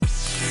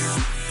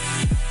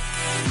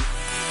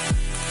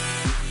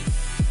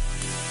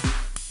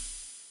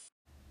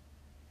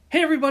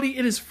everybody?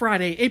 It is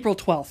Friday, April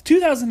 12th,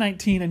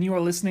 2019, and you are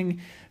listening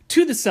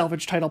to the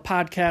Salvage Title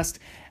Podcast.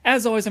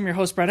 As always, I'm your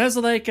host, Brett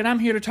Ezelake, and I'm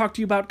here to talk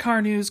to you about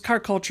car news, car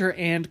culture,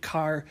 and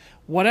car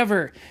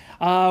whatever.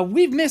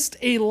 We've missed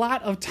a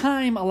lot of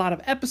time, a lot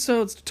of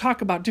episodes to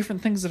talk about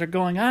different things that are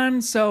going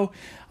on, so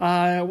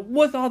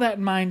with all that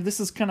in mind, this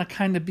is going to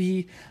kind of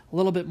be a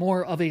little bit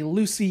more of a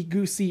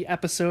loosey-goosey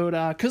episode,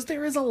 because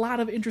there is a lot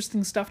of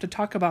interesting stuff to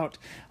talk about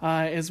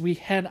as we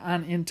head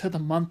on into the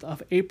month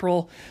of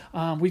April.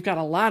 We've got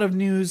a lot of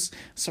news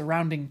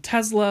surrounding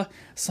Tesla,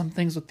 some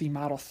things with the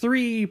Model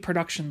 3,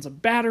 productions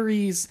of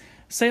batteries,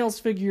 sales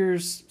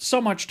figures, so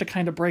much to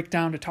kind of break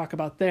down to talk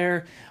about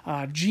there.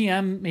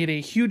 GM made a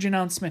huge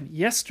announcement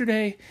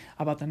yesterday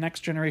about the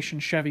next generation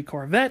Chevy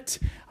Corvette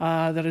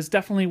that is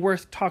definitely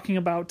worth talking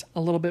about a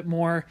little bit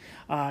more.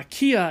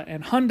 Kia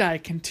and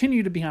Hyundai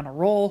continue to be on a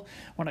roll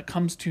when it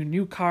comes to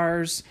new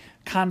cars,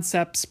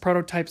 concepts,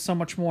 prototypes, so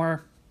much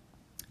more.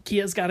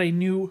 Kia's got a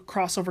new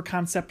crossover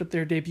concept that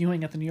they're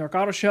debuting at the New York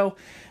Auto Show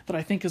that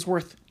I think is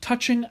worth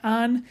touching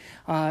on,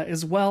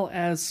 as well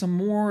as some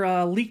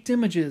more leaked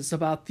images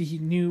about the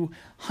new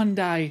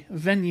Hyundai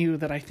Venue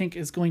that I think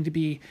is going to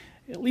be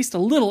at least a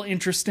little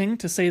interesting,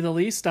 to say the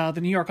least. The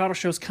New York Auto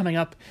Show is coming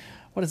up,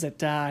 what is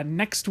it,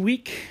 next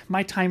week?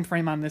 My time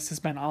frame on this has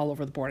been all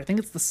over the board. I think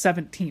it's the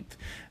 17th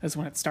is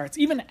when it starts.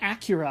 Even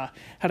Acura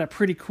had a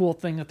pretty cool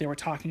thing that they were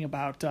talking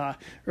about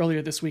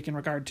earlier this week in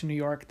regard to New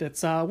York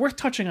that's worth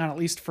touching on at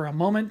least for a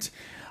moment,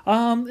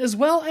 as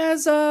well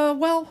as,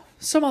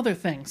 some other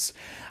things.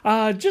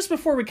 Just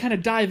before we kind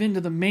of dive into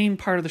the main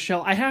part of the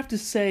show, I have to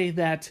say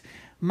that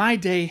my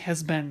day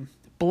has been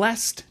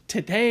blessed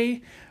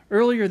today.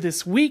 Earlier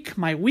this week,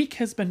 my week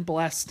has been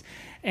blessed,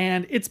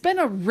 and it's been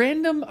a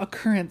random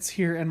occurrence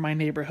here in my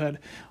neighborhood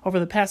over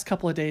the past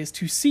couple of days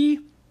to see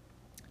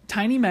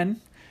tiny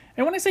men.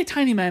 And when I say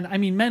tiny men, I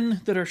mean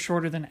men that are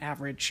shorter than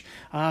average.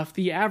 If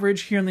the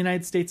average here in the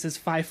United States is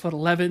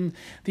 5'11",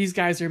 these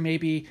guys are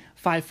maybe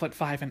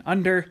 5'5" and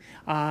under.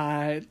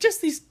 Just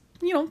these,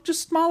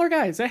 just smaller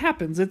guys. It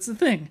happens. It's a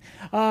thing.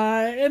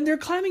 And they're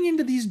climbing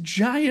into these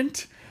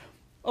giant,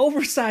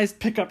 oversized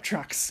pickup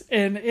trucks.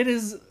 And it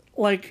is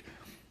like...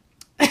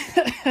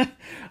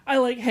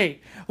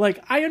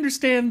 I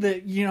understand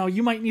that,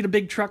 you might need a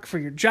big truck for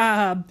your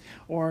job,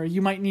 or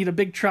you might need a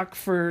big truck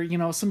for,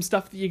 some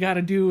stuff that you got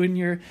to do in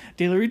your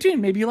daily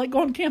routine. Maybe you like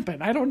going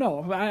camping. I don't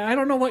know. I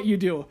don't know what you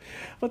do.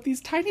 But these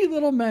tiny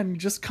little men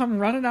just come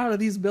running out of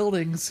these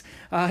buildings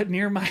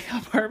near my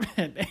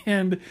apartment,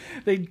 and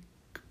they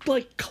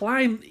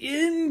climb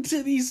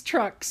into these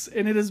trucks,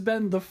 and it has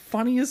been the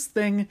funniest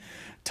thing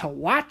to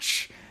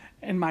watch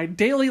in my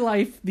daily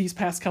life these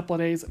past couple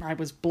of days, and I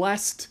was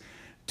blessed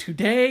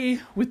today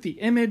with the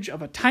image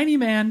of a tiny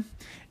man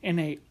in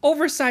a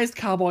oversized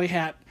cowboy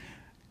hat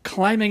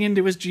climbing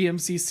into his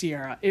GMC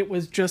Sierra. It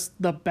was just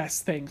the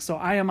best thing. So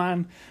I am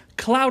on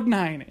cloud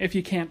 9, if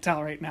you can't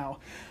tell right now.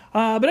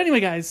 But anyway,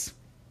 guys,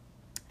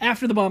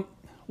 after the bump,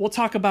 we'll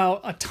talk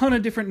about a ton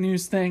of different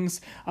news things,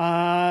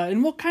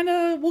 and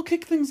we'll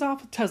kick things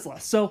off with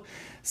Tesla. So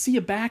see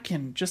you back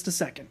in just a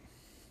second.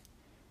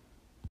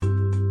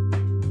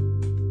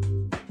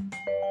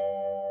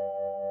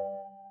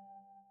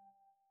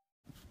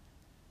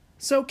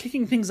 So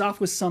kicking things off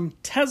with some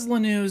Tesla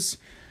news.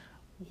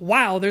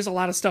 Wow, there's a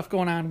lot of stuff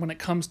going on when it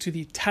comes to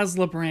the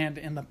Tesla brand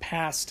in the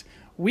past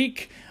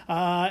week.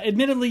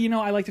 Admittedly,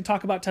 I like to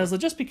talk about Tesla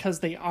just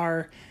because they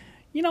are,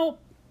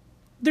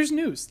 there's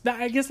news.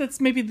 I guess that's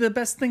maybe the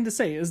best thing to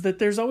say, is that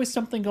there's always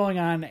something going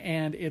on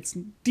and it's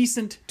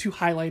decent to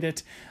highlight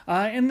it.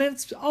 And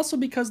that's also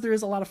because there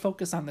is a lot of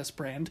focus on this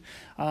brand.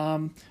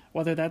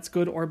 Whether that's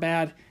good or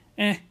bad,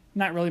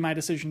 not really my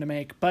decision to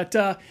make. But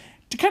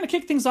to kind of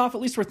kick things off, at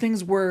least where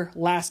things were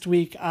last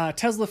week,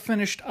 Tesla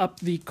finished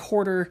up the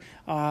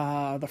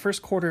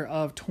first quarter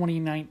of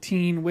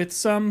 2019 with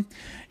some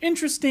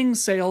interesting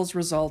sales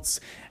results,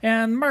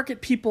 and market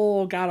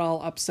people got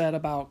all upset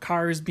about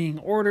cars being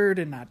ordered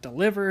and not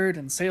delivered,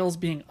 and sales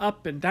being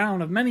up and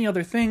down of many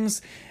other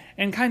things,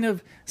 and kind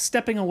of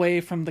stepping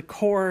away from the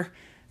core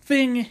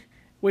thing,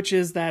 which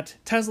is that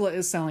Tesla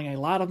is selling a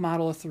lot of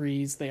Model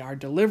 3s. They are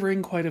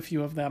delivering quite a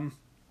few of them.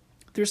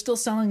 They're still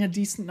selling a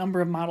decent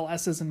number of Model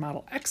S's and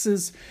Model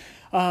X's,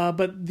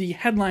 but the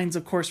headlines,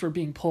 of course, were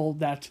being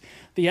pulled that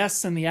the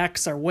S and the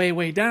X are way,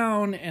 way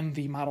down, and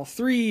the Model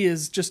 3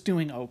 is just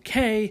doing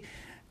okay.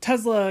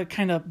 Tesla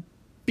kind of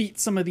beat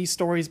some of these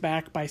stories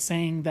back by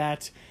saying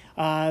that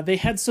they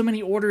had so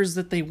many orders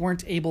that they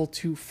weren't able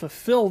to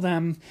fulfill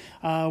them,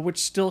 which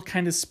still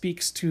kind of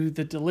speaks to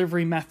the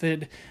delivery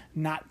method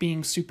not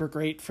being super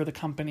great for the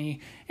company.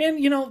 And,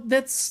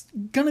 that's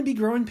going to be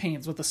growing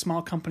pains with a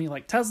small company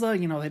like Tesla.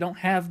 They don't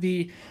have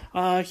the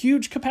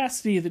huge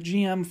capacity that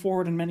GM,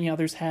 Ford, and many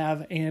others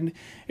have. And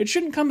it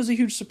shouldn't come as a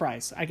huge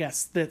surprise, I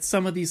guess, that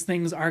some of these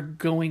things are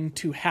going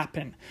to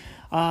happen.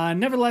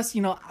 Nevertheless,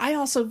 I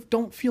also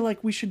don't feel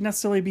like we should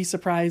necessarily be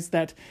surprised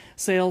that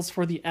sales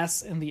for the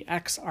S and the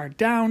X are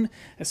down,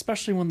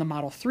 especially when the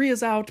Model 3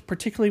 is out,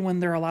 particularly when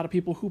there are a lot of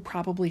people who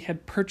probably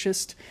had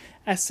purchased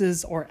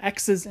S's or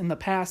X's in the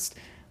past.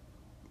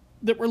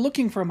 that were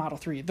looking for a Model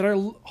 3, that are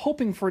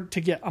hoping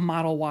to get a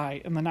Model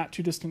Y in the not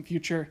too distant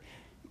future.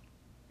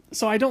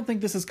 So I don't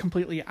think this is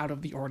completely out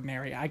of the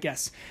ordinary, I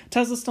guess.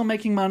 Tesla's still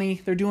making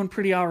money. They're doing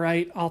pretty all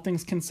right, all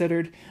things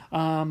considered.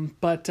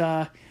 But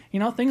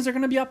things are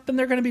going to be up and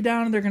they're going to be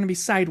down and they're going to be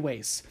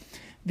sideways.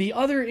 The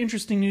other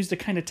interesting news to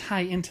kind of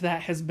tie into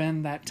that has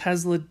been that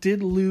Tesla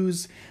did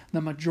lose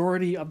the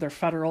majority of their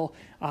federal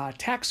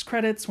tax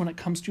credits when it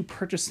comes to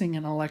purchasing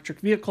an electric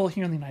vehicle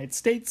here in the United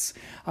States.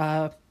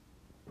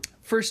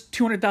 First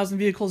 200,000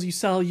 vehicles you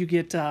sell, you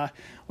get,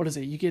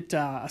 You get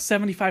a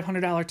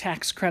 $7,500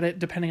 tax credit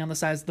depending on the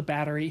size of the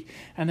battery.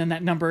 And then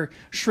that number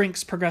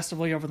shrinks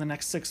progressively over the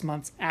next 6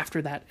 months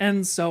after that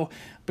ends. So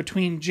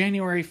between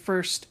January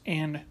 1st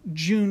and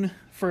June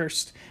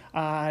 1st,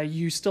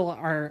 you still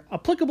are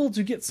applicable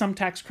to get some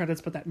tax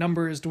credits, but that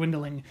number is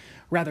dwindling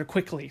rather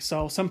quickly.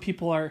 So some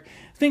people are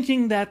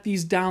thinking that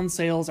these down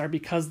sales are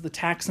because the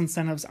tax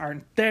incentives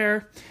aren't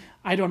there.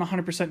 I don't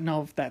 100%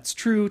 know if that's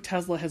true.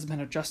 Tesla has been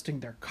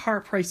adjusting their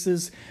car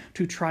prices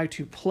to try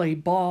to play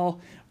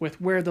ball with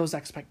where those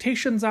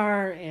expectations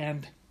are.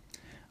 And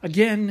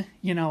again,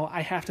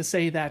 I have to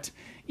say that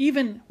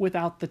even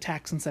without the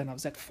tax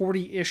incentives at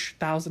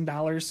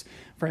 $40,000-ish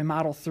for a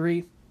Model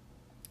 3,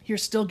 you're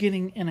still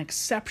getting an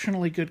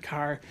exceptionally good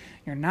car.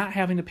 You're not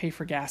having to pay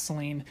for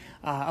gasoline.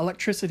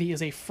 Electricity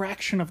is a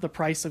fraction of the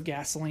price of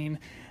gasoline.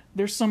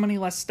 There's so many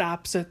less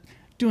stops at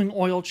doing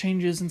oil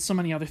changes and so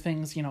many other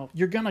things.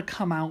 You're going to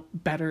come out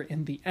better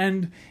in the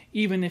end,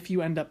 even if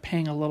you end up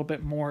paying a little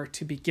bit more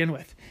to begin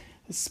with.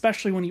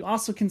 Especially when you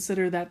also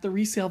consider that the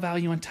resale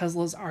value on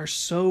Teslas are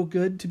so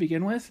good to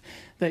begin with,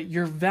 that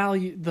your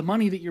value, the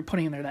money that you're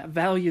putting in there, that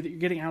value that you're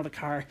getting out of the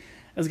car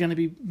is going to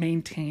be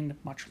maintained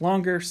much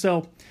longer.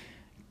 So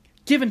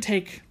give and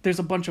take, there's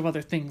a bunch of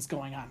other things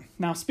going on.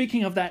 Now,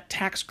 speaking of that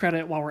tax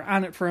credit, while we're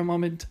on it for a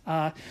moment,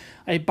 a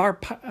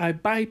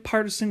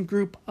bipartisan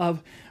group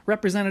of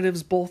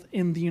representatives, both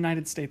in the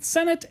United States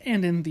Senate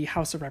and in the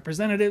House of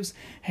Representatives,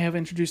 have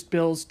introduced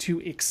bills to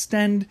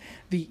extend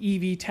the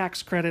EV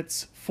tax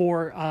credits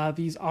for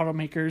these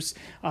automakers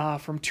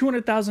from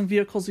 200,000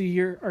 vehicles a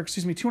year,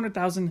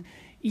 200,000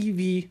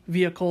 EV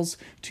vehicles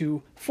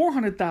to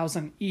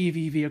 400,000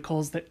 EV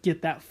vehicles that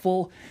get that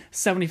full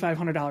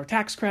 $7,500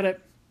 tax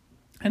credit.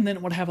 And then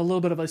it would have a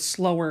little bit of a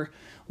slower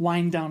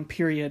wind down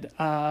period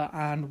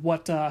on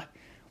what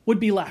would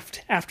be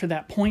left after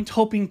that point,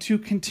 hoping to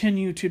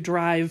continue to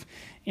drive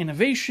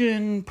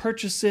innovation,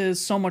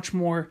 purchases, so much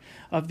more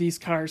of these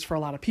cars for a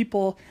lot of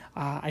people.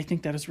 I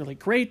think that is really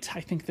great. I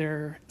think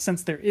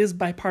since there is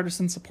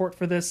bipartisan support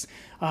for this,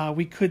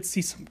 we could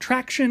see some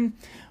traction.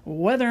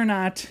 Whether or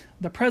not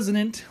the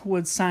president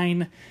would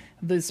sign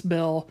this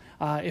bill,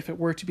 if it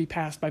were to be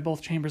passed by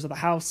both chambers of the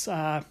House,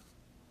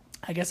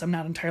 I guess I'm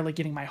not entirely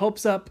getting my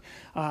hopes up.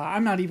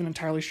 I'm not even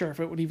entirely sure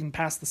if it would even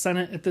pass the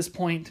Senate at this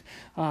point.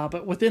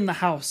 But within the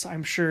House,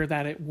 I'm sure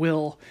that it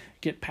will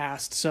get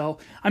passed. So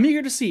I'm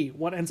eager to see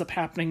what ends up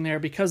happening there,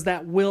 because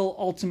that will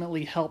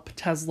ultimately help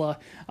Tesla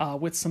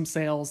with some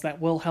sales.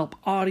 That will help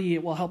Audi.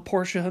 It will help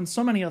Porsche and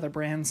so many other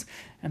brands.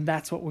 And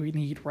that's what we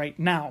need right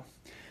now.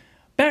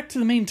 Back to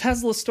the main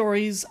Tesla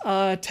stories.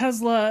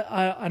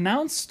 Tesla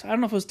announced, I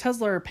don't know if it was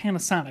Tesla or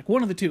Panasonic,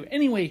 one of the two.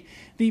 Anyway,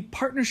 the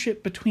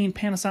partnership between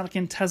Panasonic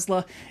and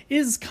Tesla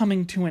is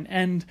coming to an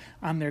end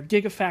on their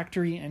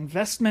Gigafactory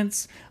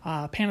investments.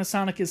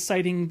 Panasonic is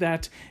citing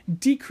that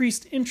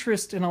decreased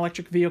interest in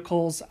electric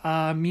vehicles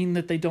mean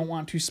that they don't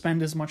want to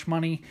spend as much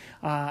money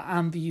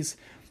on these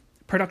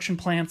production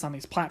plants, on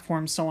these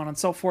platforms, so on and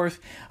so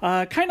forth.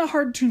 Kind of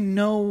hard to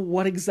know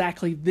what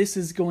exactly this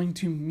is going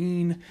to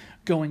mean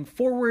going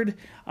forward.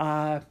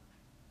 Not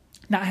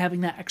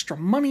having that extra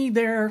money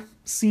there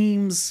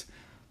seems,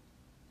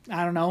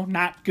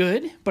 not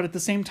good. But at the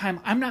same time,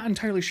 I'm not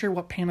entirely sure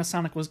what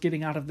Panasonic was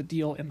getting out of the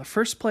deal in the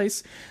first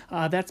place.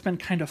 That's been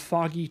kind of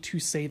foggy, to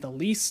say the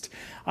least.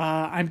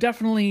 I'm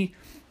definitely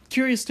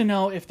curious to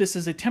know if this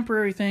is a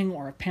temporary thing,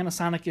 or if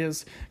Panasonic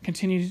is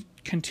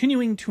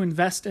continuing to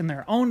invest in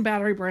their own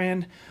battery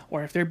brand,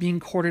 or if they're being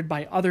courted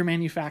by other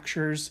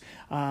manufacturers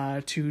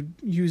to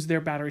use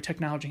their battery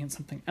technology in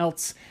something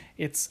else.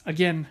 It's,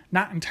 again,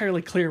 not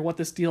entirely clear what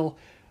this deal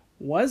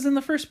was in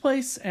the first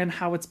place and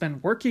how it's been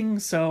working,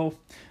 so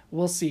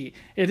we'll see.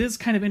 It is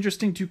kind of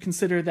interesting to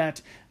consider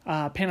that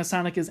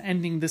Panasonic is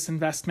ending this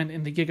investment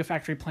in the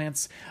Gigafactory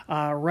plants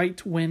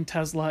right when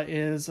Tesla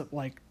is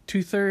like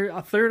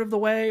a third of the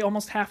way,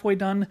 almost halfway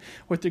done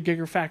with the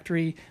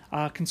Gigafactory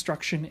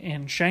construction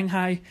in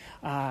Shanghai.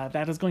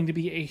 That is going to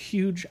be a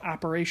huge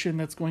operation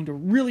that's going to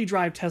really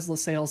drive Tesla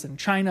sales in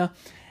China.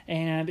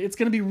 And it's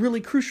going to be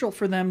really crucial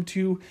for them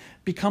to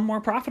become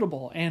more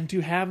profitable and to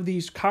have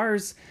these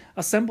cars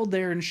assembled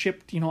there and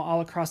shipped,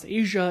 all across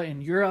Asia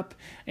and Europe,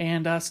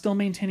 and still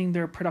maintaining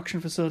their production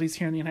facilities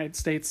here in the United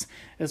States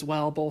as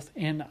well, both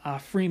in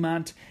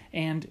Fremont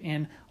and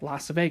in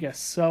Las Vegas.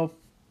 So,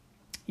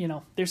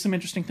 there's some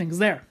interesting things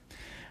there.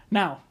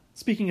 Now,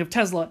 speaking of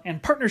Tesla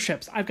and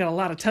partnerships, I've got a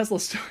lot of Tesla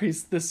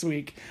stories this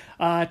week.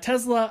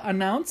 Tesla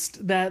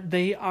announced that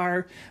they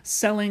are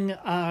selling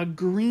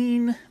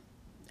green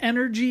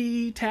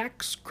energy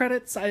tax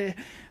credits.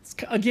 It's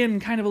again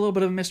kind of a little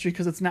bit of a mystery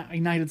because it's not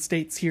United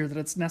States here that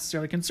it's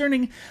necessarily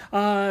concerning.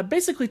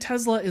 Basically,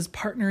 Tesla is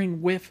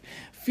partnering with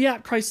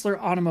Fiat Chrysler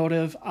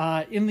Automotive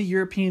in the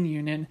European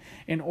Union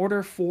in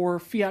order for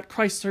Fiat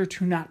Chrysler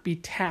to not be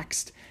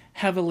taxed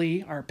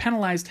heavily or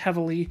penalized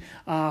heavily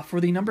for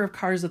the number of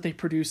cars that they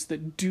produce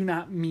that do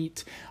not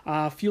meet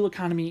fuel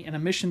economy and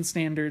emission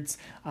standards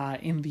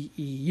in the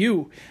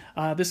EU.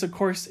 This, of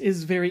course,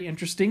 is very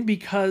interesting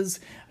because,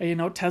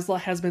 Tesla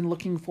has been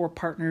looking for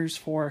partners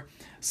for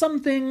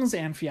some things,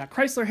 and Fiat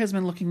Chrysler has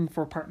been looking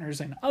for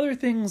partners in other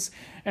things.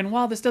 And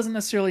while this doesn't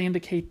necessarily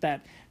indicate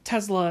that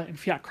Tesla and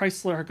Fiat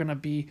Chrysler are going to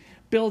be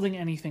building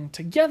anything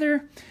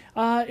together,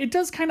 it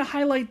does kind of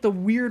highlight the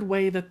weird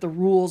way that the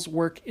rules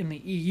work in the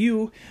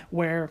EU,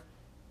 where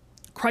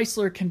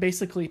Chrysler can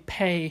basically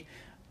pay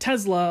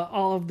Tesla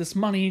all of this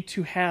money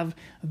to have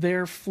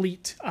their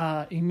fleet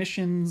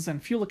emissions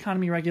and fuel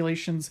economy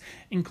regulations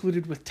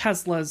included with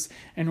Tesla's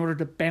in order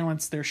to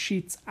balance their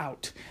sheets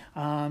out.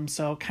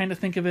 So kind of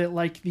think of it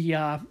like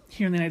the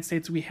here in the United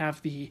States we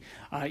have the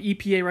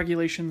EPA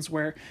regulations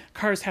where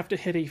cars have to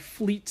hit a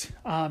fleet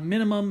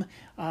minimum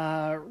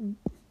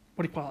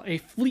a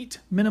fleet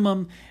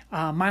minimum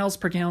miles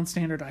per gallon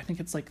standard. I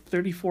think it's like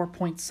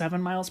 34.7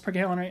 miles per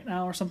gallon right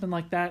now or something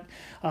like that.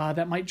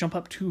 That might jump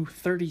up to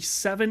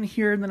 37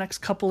 here in the next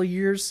couple of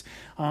years.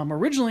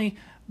 Originally,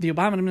 the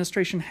Obama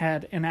administration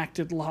had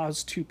enacted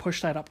laws to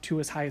push that up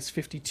to as high as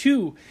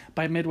 52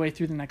 by midway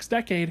through the next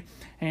decade,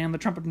 and the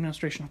Trump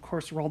administration, of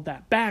course, rolled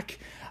that back.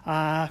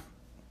 Anyway,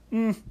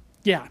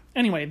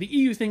 the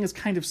EU thing is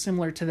kind of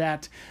similar to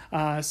that.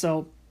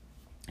 So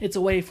it's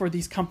a way for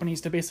these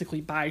companies to basically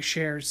buy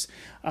shares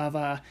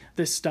of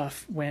this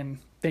stuff when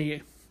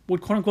they would,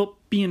 quote-unquote,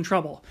 be in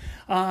trouble.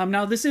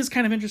 Now, this is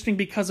kind of interesting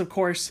because, of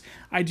course,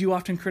 I do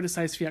often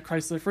criticize Fiat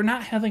Chrysler for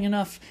not having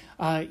enough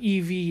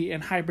EV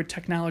and hybrid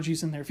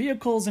technologies in their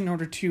vehicles in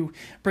order to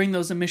bring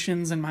those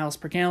emissions and miles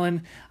per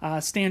gallon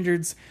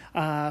standards,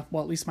 at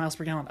least miles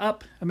per gallon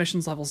up,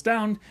 emissions levels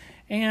down,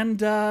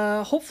 and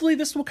hopefully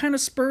this will kind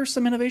of spur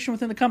some innovation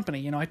within the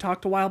company. I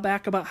talked a while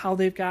back about how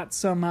they've got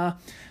some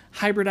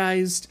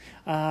hybridized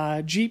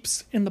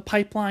Jeeps in the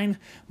pipeline.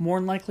 More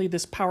than likely,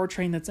 this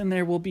powertrain that's in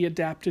there will be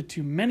adapted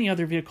to many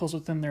other vehicles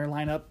within their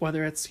lineup,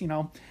 whether it's,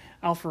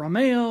 Alfa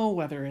Romeo,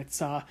 whether it's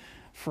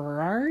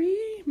Ferrari,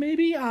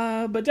 maybe,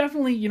 but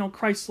definitely,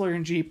 Chrysler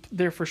and Jeep,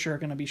 they're for sure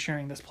going to be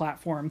sharing this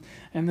platform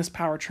and this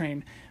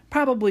powertrain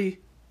probably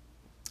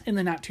in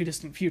the not too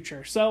distant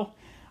future. So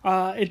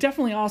it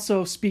definitely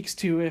also speaks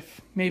to, if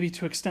maybe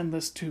to extend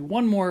this to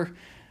one more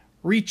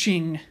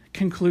reaching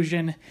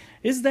conclusion,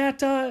 is that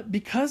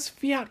because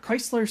Fiat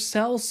Chrysler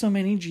sells so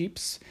many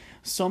Jeeps,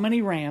 so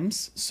many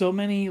Rams, so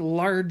many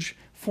large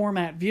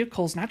format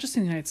vehicles, not just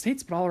in the United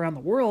States, but all around the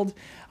world,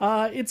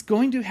 it's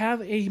going to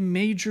have a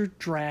major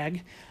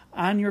drag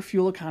on your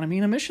fuel economy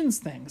and emissions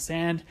things.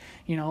 And,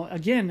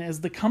 again, as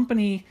the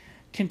company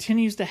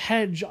continues to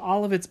hedge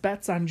all of its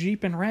bets on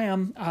Jeep and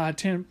Ram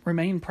to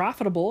remain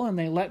profitable, and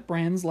they let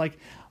brands like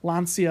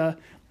Lancia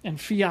and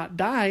Fiat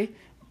die,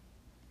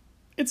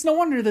 it's no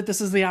wonder that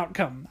this is the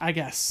outcome, I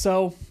guess.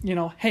 So,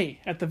 hey,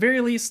 at the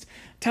very least,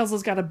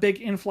 Tesla's got a big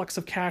influx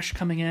of cash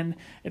coming in.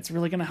 It's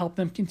really going to help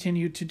them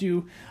continue to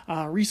do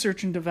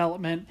research and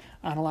development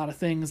on a lot of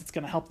things. It's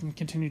going to help them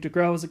continue to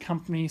grow as a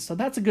company. So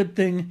that's a good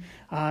thing,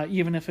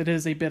 even if it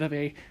is a bit of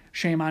a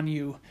shame on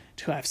you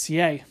to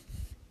FCA.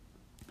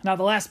 Now,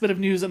 the last bit of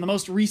news and the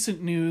most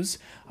recent news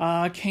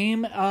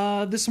came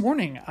this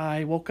morning.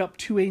 I woke up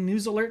to a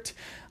news alert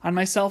on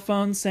my cell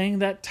phone saying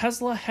that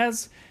Tesla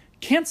has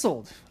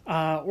canceled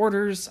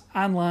orders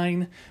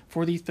online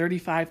for the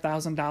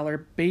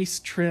 $35,000 base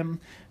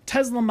trim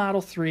Tesla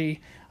Model 3,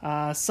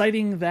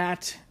 citing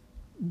that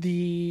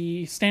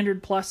the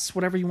Standard Plus,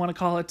 whatever you want to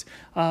call it,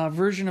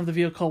 version of the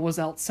vehicle was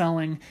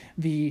outselling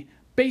the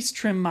base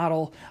trim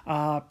model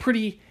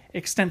pretty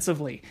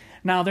extensively.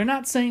 Now, they're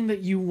not saying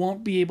that you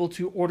won't be able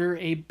to order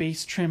a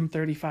base trim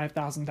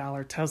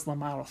 $35,000 Tesla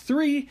Model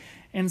 3.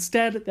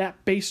 Instead,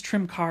 that base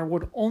trim car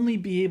would only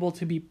be able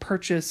to be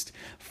purchased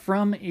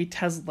from a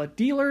Tesla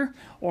dealer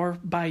or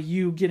by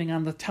you getting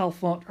on the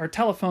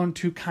telephone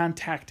to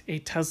contact a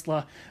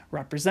Tesla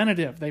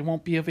representative. They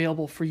won't be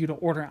available for you to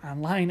order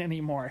online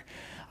anymore.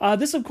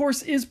 This, of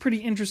course, is pretty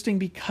interesting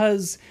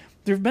because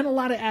there have been a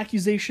lot of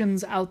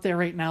accusations out there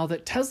right now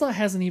that Tesla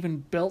hasn't even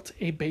built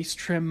a base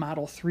trim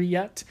Model 3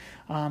 yet.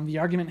 The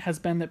argument has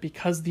been that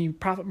because the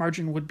profit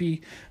margin would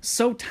be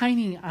so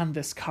tiny on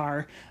this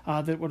car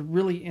that would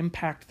really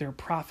impact their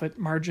profit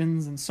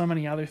margins and so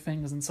many other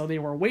things. And so they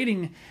were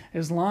waiting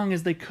as long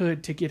as they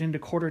could to get into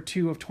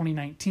Q2 of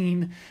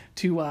 2019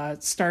 to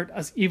start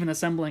even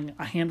assembling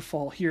a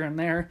handful here and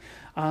there.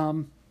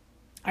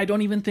 I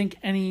don't even think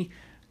any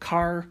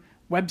car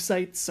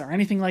websites or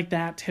anything like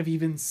that have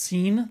even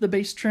seen the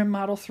base trim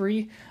Model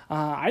 3.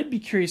 I'd be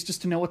curious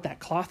just to know what that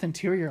cloth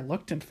interior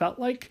looked and felt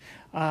like.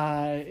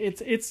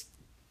 It's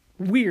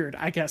weird,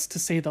 I guess, to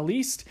say the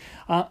least.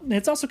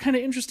 It's also kind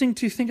of interesting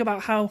to think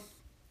about how,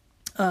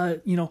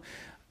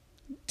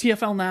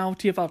 TFL Now,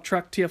 TFL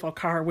Truck, TFL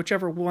Car,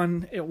 whichever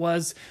one it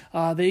was,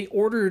 they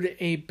ordered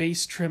a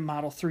base trim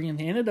Model 3, and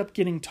they ended up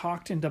getting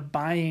talked into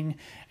buying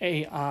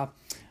a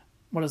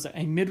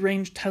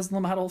mid-range Tesla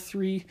Model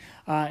 3,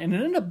 and it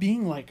ended up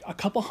being like a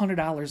couple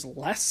 $100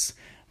 less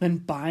than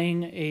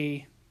buying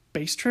a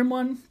base trim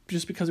one,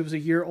 just because it was a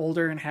year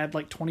older and had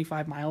like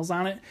 25 miles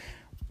on it.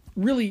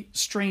 Really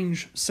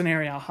strange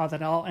scenario how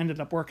that all ended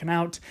up working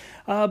out.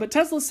 But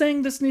Tesla's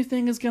saying this new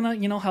thing is going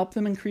to, help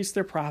them increase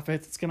their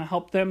profits. It's going to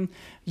help them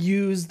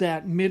use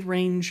that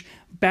mid-range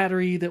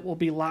battery that will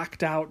be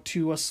locked out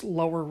to a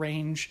lower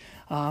range.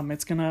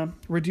 It's going to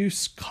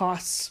reduce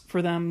costs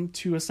for them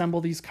to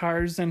assemble these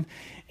cars. And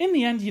in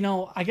the end,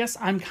 I guess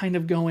I'm kind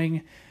of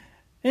going,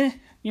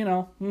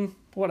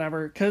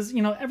 whatever. Because,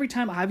 every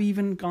time I've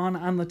even gone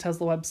on the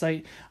Tesla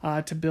website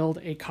to build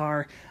a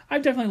car,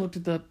 I've definitely looked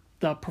at the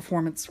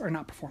Performance, or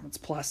not Performance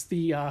Plus,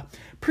 the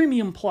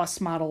Premium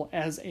Plus model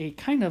as a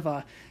kind of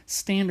a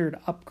standard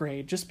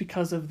upgrade, just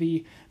because of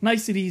the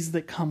niceties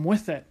that come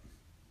with it.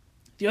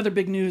 The other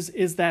big news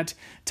is that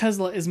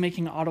Tesla is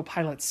making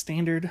autopilot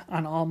standard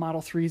on all Model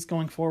 3s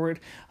going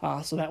forward,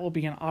 so that will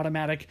be an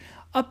automatic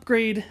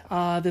upgrade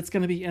that's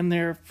going to be in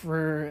there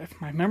for, if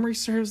my memory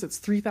serves, it's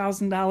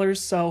 $3,000,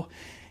 so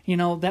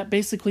that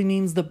basically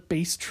means the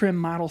base trim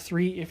Model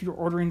 3, if you're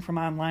ordering from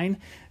online,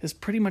 is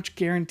pretty much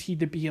guaranteed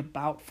to be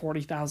about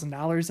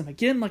 $40,000. And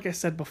again, like I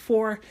said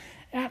before,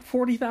 at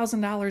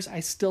 $40,000, I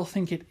still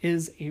think it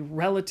is a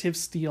relative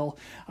steal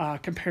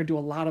compared to a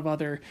lot of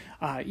other,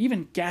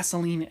 even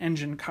gasoline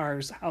engine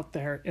cars out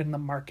there in the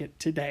market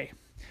today.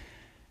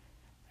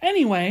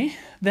 Anyway,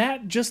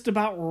 that just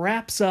about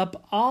wraps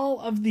up all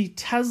of the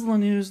Tesla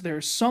news.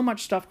 There's so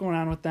much stuff going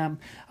on with them.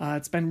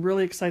 It's been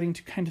really exciting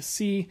to kind of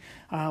see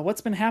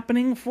what's been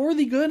happening for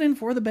the good and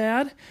for the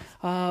bad.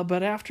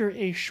 But after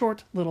a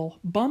short little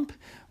bump,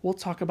 we'll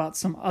talk about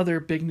some other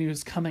big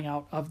news coming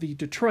out of the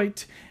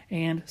Detroit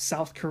and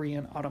South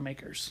Korean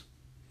automakers.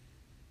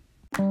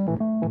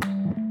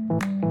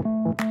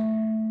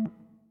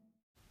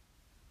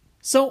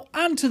 So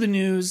on to the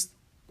news.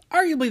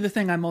 Arguably the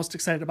thing I'm most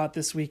excited about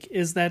this week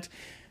is that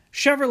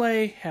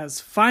Chevrolet has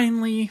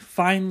finally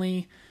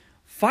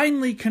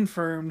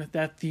confirmed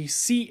that the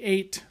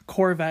C8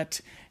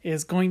 Corvette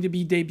is going to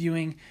be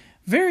debuting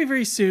very,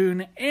 very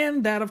soon,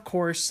 and that, of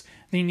course,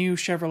 the new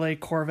Chevrolet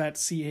Corvette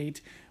C8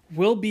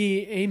 will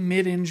be a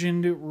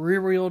mid-engined,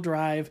 rear-wheel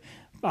drive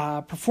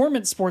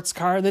performance sports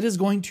car that is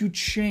going to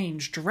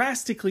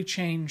drastically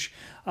change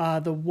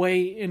the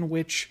way in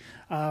which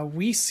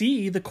we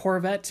see the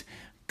Corvette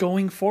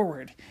going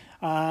forward.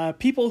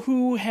 People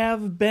who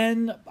have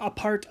been a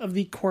part of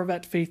the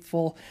Corvette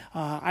faithful,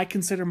 I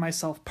consider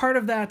myself part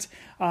of that,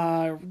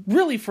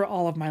 really for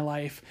all of my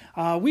life.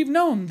 We've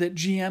known that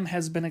GM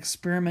has been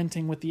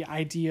experimenting with the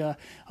idea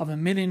of a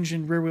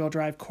mid-engine rear-wheel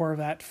drive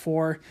Corvette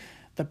for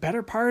the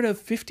better part of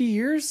 50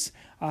 years.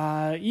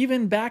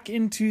 Even back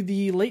into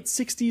the late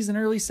 60s and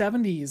early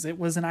 70s, it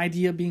was an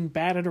idea being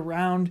batted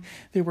around.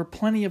 There were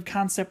plenty of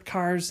concept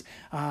cars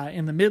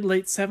in the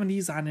mid-late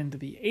 70s on into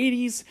the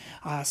 80s.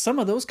 Some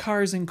of those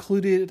cars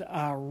included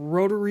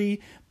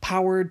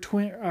rotary-powered,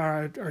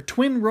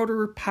 twin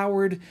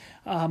rotor-powered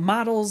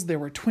models. There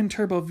were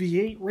twin-turbo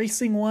V8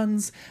 racing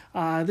ones.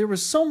 There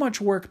was so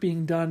much work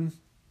being done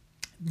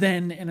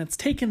then, and it's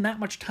taken that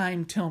much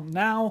time till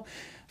now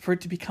for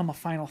it to become a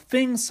final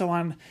thing. So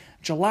on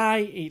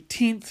July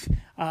 18th,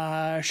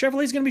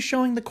 Chevrolet is going to be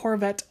showing the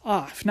Corvette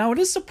off. Now, it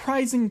is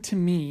surprising to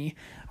me,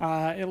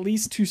 at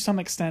least to some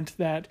extent,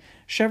 that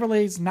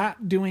Chevrolet's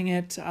not doing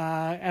it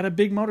at a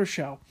big motor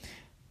show.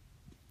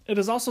 It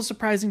is also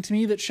surprising to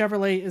me that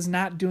Chevrolet is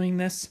not doing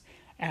this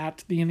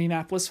at the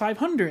Indianapolis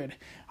 500.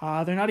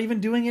 They're not even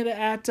doing it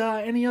at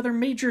any other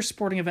major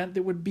sporting event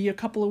that would be a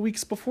couple of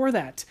weeks before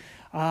that.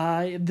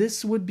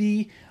 This would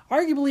be,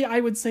 arguably, I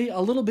would say,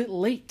 a little bit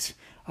late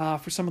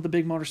for some of the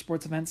big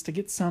motorsports events to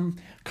get some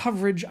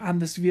coverage on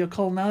this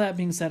vehicle. Now, that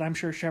being said, I'm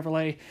sure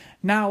Chevrolet,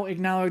 now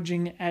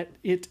acknowledging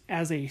it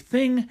as a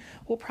thing,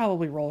 will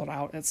probably roll it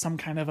out at some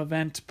kind of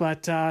event.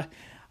 But I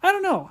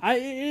don't know.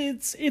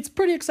 It's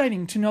pretty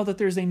exciting to know that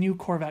there's a new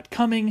Corvette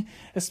coming,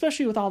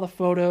 especially with all the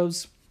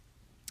photos,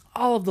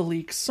 all of the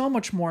leaks, so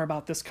much more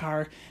about this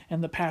car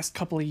in the past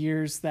couple of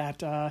years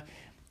that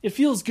it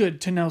feels good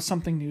to know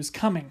something new is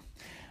coming.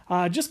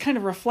 Just kind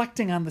of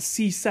reflecting on the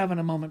C7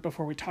 a moment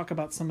before we talk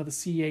about some of the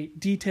C8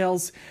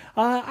 details.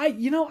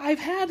 I've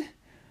had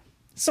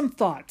some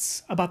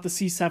thoughts about the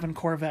C7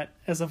 Corvette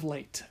as of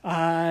late.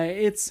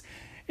 It's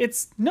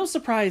no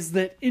surprise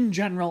that in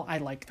general I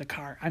like the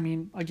car. I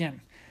mean,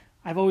 again,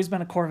 I've always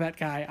been a Corvette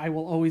guy. I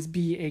will always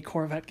be a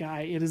Corvette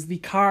guy. It is the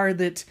car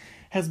that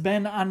has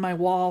been on my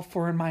wall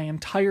for my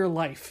entire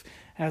life,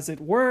 as it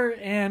were,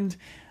 and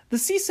the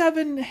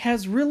C7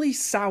 has really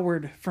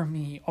soured for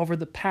me over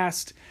the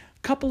past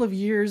couple of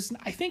years.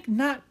 I think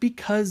not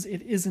because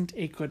it isn't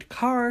a good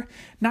car,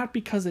 not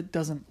because it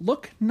doesn't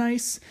look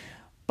nice,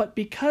 but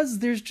because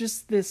there's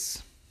just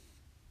this,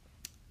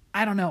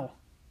 I don't know,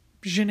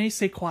 je ne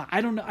sais quoi. I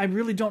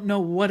really don't know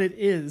what it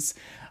is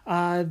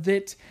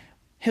that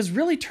has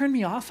really turned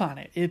me off on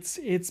it.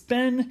 It's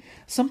been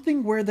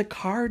something where the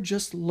car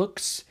just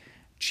looks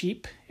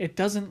cheap. It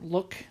doesn't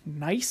look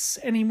nice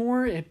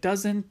anymore. It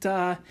doesn't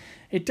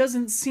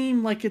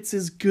seem like it's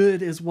as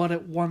good as what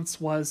it once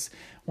was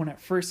when it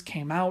first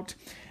came out,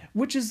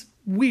 which is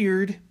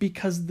weird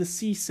because the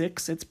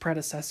C6, its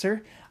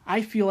predecessor,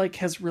 I feel like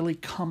has really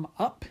come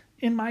up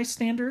in my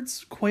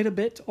standards quite a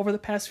bit over the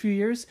past few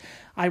years.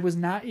 I was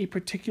not a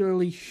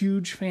particularly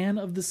huge fan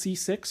of the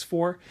C6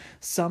 for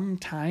some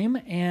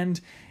time, and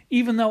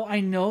even though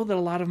I know that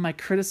a lot of my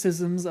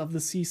criticisms of the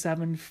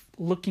C7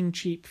 looking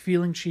cheap,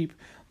 feeling cheap,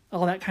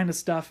 all that kind of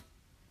stuff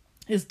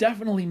is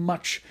definitely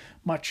much,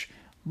 much,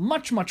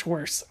 much, much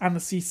worse on the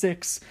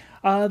C6.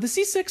 The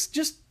C6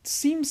 just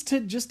seems to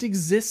just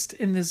exist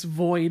in this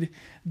void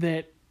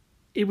that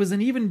it was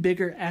an even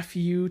bigger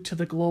FU to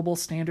the global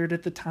standard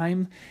at the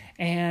time.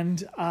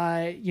 And,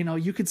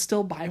 you could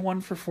still buy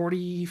one for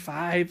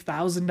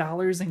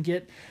 $45,000 and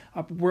get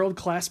a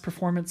world-class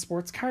performance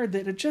sports car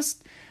that it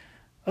just,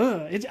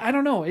 I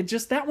don't know.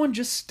 That one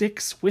just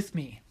sticks with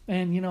me.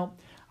 And,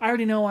 I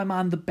already know I'm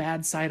on the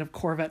bad side of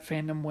Corvette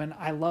fandom when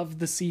I love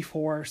the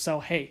C4. So,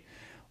 hey,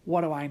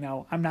 what do I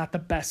know? I'm not the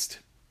best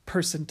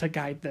person to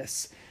guide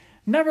this.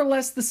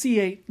 Nevertheless, the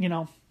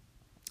C8,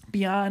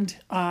 beyond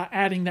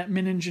adding that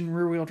mid-engine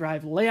rear-wheel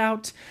drive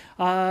layout,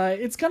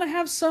 it's going to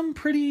have some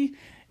pretty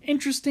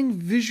interesting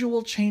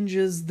visual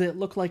changes that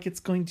look like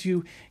it's going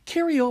to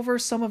carry over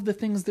some of the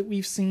things that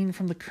we've seen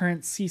from the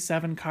current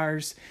C7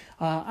 cars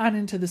on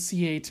into the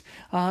C8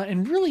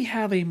 and really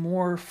have a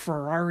more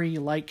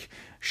Ferrari-like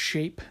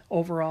shape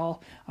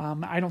overall.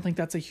 I don't think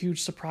that's a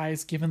huge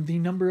surprise given the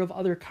number of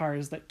other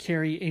cars that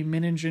carry a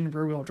mid-engine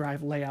rear-wheel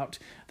drive layout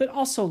that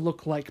also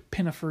look like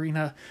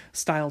Pininfarina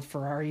styled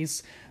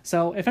Ferraris.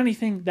 So if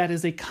anything, that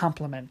is a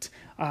compliment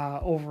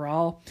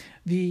overall.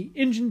 The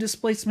engine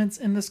displacements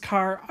in this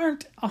car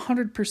aren't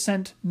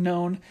 100%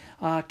 known.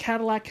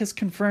 Cadillac has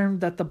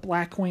confirmed that the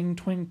Blackwing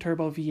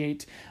twin-turbo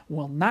V8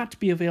 will not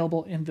be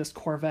available in this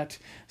Corvette,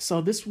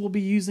 so this will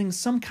be using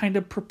some kind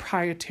of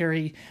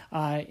proprietary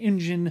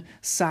engine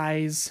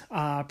size,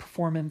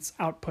 performance,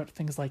 output,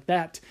 things like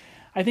that.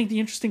 I think the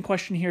interesting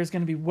question here is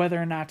going to be whether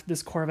or not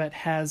this Corvette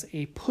has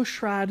a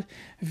pushrod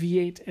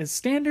V8 as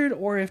standard,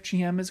 or if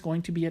GM is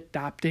going to be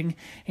adopting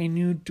a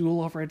new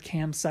dual overhead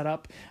cam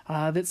setup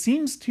that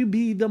seems to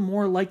be the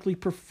more likely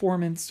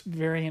performance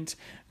variant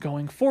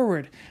going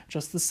forward.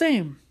 Just the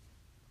same,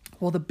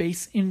 will the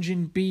base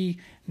engine be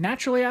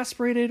naturally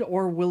aspirated,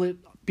 or will it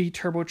be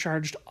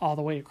turbocharged all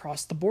the way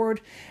across the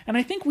board? And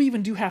I think we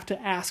even do have to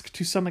ask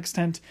to some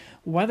extent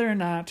whether or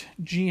not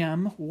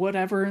GM would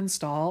ever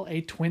install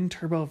a twin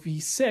turbo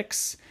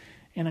V6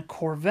 in a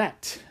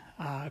Corvette.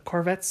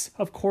 Corvettes,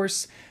 of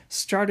course,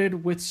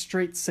 started with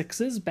straight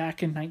sixes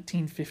back in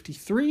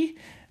 1953.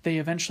 They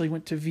eventually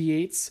went to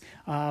V8s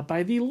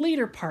by the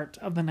later part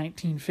of the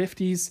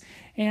 1950s.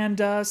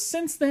 And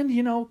since then,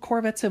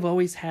 Corvettes have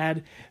always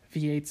had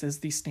V8s as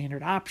the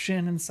standard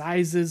option and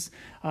sizes,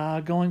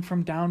 going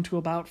from down to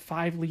about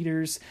 5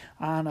 liters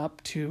on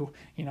up to,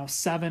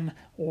 7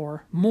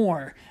 or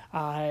more.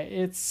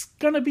 It's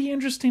going to be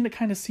interesting to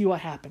kind of see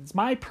what happens.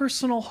 My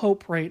personal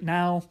hope right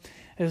now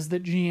is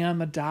that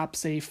GM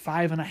adopts a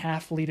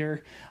 5.5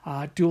 liter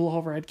dual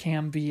overhead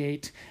cam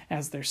V8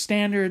 as their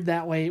standard.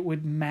 That way it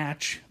would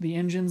match the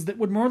engines that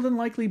would more than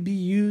likely be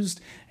used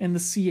in the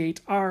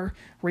C8R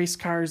race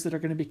cars that are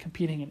going to be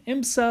competing in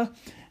IMSA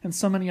and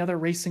so many other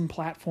racing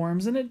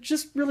platforms. And it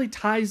just really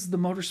ties the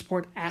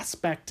motorsport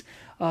aspect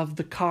of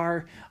the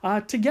car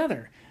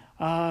together.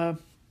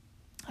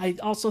 I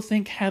also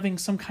think having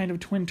some kind of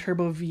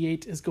twin-turbo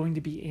V8 is going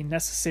to be a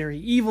necessary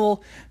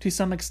evil to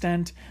some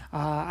extent.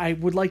 I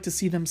would like to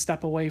see them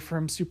step away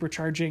from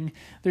supercharging.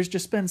 There's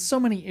just been so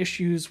many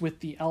issues with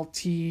the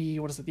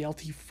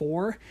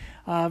LT4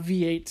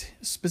 V8,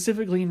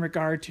 specifically in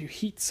regard to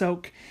heat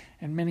soak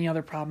and many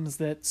other problems,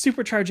 that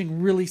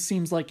supercharging really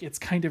seems like it's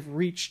kind of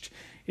reached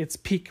its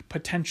peak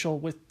potential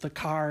with the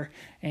car,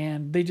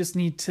 and they just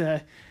need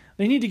to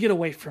get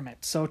away from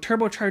it. So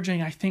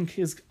turbocharging, I think,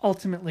 is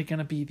ultimately going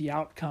to be the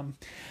outcome.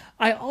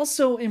 I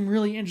also am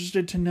really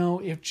interested to know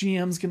if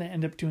GM's going to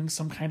end up doing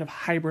some kind of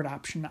hybrid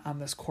option on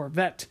this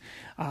Corvette.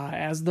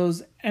 As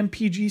those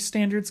MPG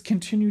standards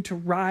continue to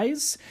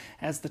rise,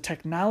 as the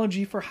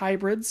technology for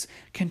hybrids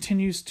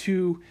continues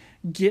to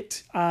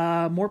get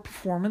more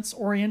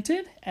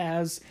performance-oriented,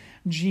 as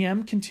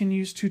GM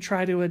continues to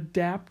try to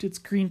adapt its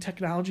green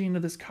technology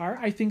into this car,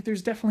 I think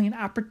there's definitely an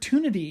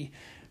opportunity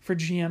for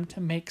GM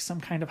to make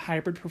some kind of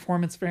hybrid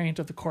performance variant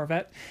of the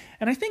Corvette.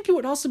 And I think it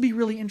would also be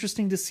really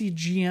interesting to see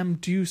GM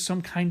do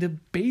some kind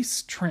of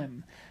base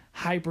trim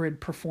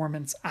hybrid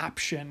performance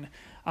option.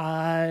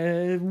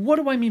 What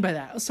do I mean by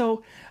that?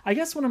 So I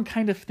guess what I'm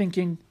kind of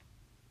thinking,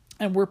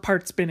 and we're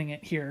part spinning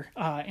it here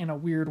in a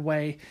weird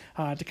way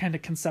to kind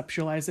of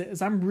conceptualize it,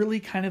 is I'm really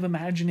kind of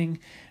imagining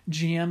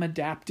GM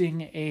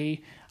adapting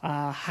a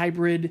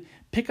hybrid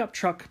pickup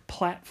truck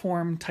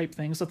platform type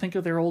thing. So think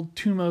of their old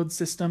two-mode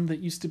system that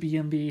used to be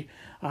in the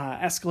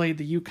Escalade,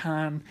 the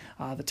Yukon,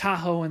 the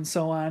Tahoe, and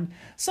so on.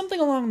 Something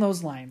along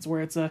those lines,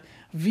 where it's a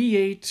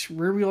V8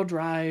 rear-wheel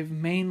drive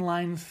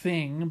mainline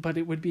thing, but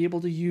it would be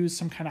able to use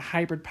some kind of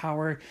hybrid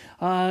power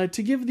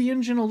to give the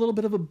engine a little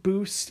bit of a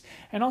boost,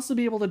 and also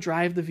be able to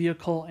drive the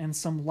vehicle in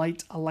some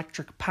light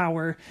electric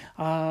power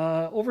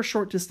over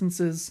short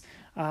distances.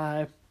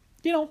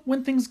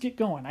 When things get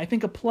going. I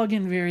think a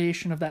plug-in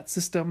variation of that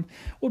system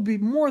would be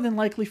more than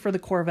likely for the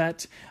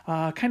Corvette.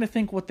 Kind of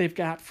think what they've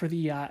got for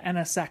the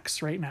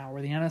NSX right now,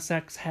 where the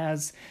NSX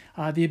has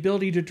the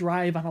ability to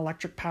drive on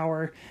electric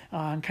power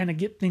and kind of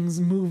get things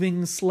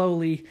moving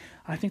slowly.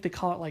 I think they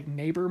call it like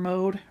neighbor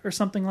mode or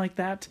something like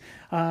that.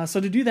 So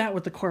to do that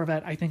with the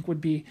Corvette, I think would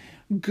be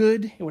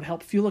good. It would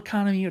help fuel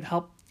economy. It would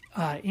help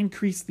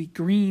increase the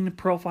green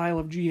profile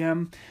of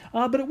GM,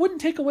 but it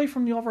wouldn't take away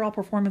from the overall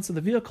performance of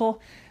the vehicle.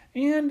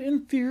 And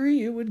in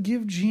theory, it would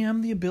give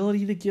GM the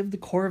ability to give the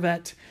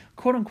Corvette,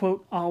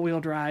 quote-unquote,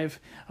 all-wheel drive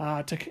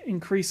to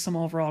increase some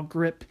overall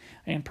grip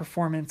and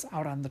performance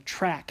out on the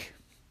track.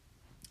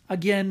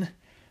 Again,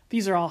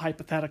 these are all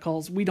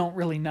hypotheticals. We don't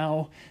really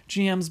know.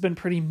 GM's been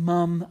pretty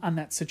mum on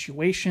that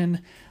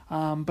situation,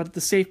 but the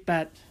safe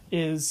bet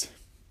is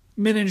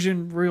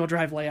mid-engine rear-wheel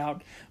drive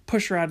layout,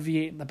 pushrod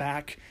V8 in the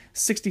back,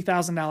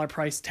 $60,000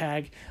 price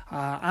tag,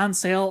 on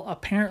sale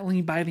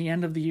apparently by the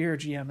end of the year,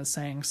 GM is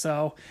saying.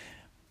 So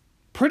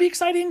pretty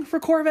exciting for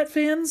Corvette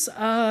fans.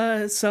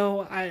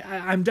 So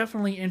I'm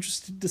definitely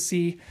interested to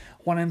see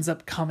what ends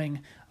up coming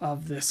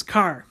of this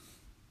car.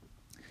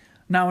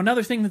 Now,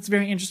 another thing that's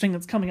very interesting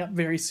that's coming up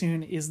very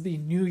soon is the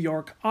New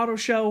York Auto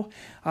Show.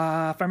 If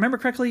I remember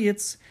correctly,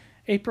 it's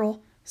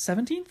April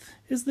 17th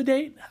is the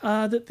date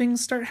that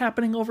things start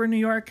happening over in New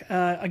York.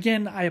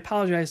 Again, I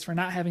apologize for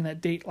not having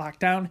that date locked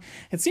down.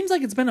 It seems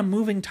like it's been a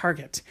moving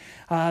target.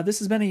 This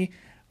has been a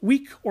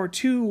week or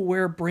two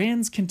where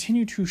brands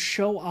continue to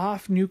show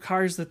off new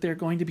cars that they're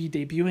going to be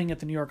debuting at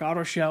the New York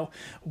Auto Show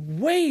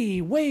way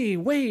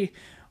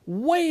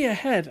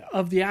ahead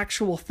of the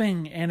actual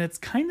thing, and it's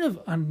kind of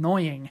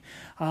annoying.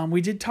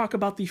 We did talk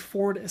about the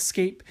Ford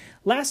Escape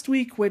last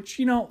week, which,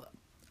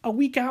 a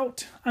week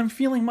out, I'm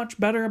feeling much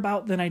better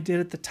about than I did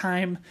at the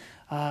time.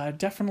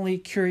 Definitely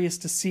curious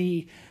to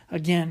see,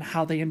 again,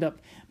 how they end up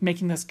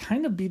making this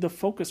kind of be the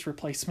Focus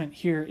replacement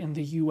here in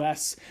the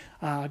U.S.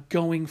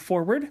 Going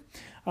forward.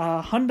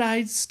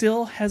 Hyundai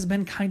still has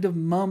been kind of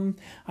mum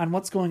on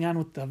what's going on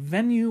with the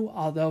Venue,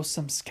 although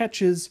some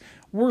sketches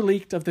were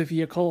leaked of the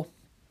vehicle.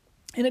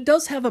 And it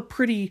does have a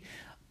pretty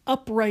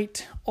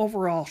upright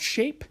overall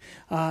shape.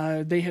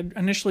 They had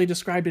initially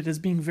described it as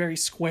being very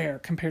square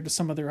compared to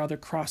some of their other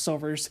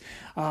crossovers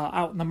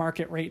out in the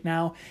market right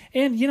now.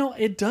 And,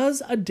 it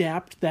does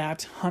adapt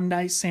that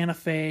Hyundai Santa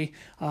Fe,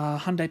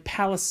 Hyundai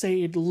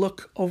Palisade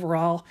look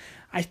overall.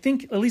 I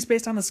think, at least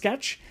based on the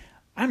sketch,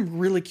 I'm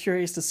really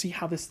curious to see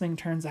how this thing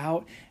turns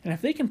out. And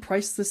if they can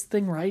price this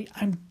thing right,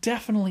 I'm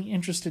definitely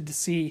interested to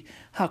see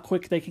how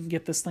quick they can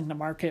get this thing to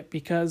market,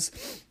 because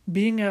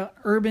being a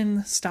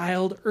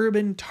urban-styled,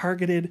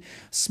 urban-targeted,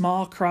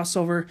 small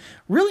crossover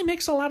really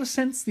makes a lot of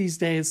sense these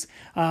days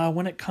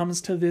when it comes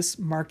to this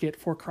market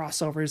for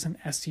crossovers and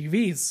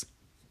SUVs.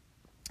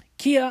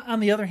 Kia,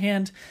 on the other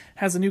hand,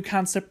 has a new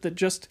concept that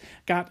just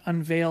got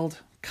unveiled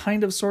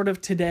kind of sort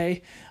of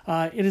today.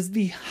 It is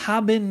the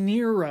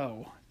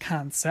Habanero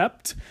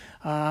concept.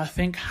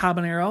 Think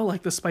habanero,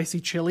 like the spicy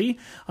chili,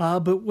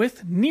 but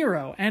with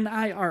Niro,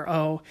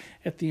 Niro,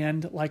 at the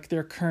end, like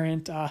their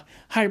current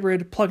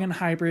hybrid, plug-in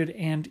hybrid,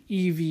 and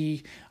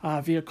EV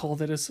vehicle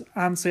that is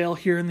on sale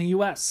here in the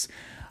U.S.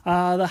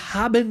 The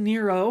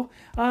Habanero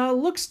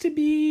looks to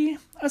be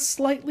a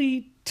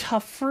slightly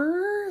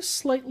tougher,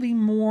 slightly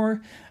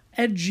more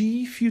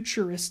edgy,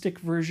 futuristic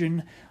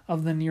version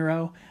of the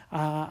Niro.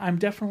 I'm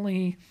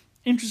definitely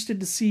interested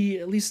to see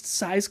at least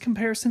size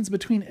comparisons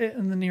between it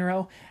and the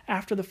Niro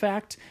after the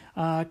fact.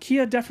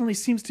 Kia definitely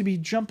seems to be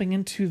jumping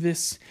into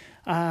this,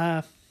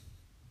 I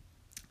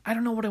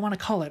don't know what I want to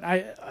call it.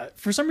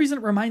 For some reason,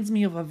 it reminds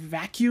me of a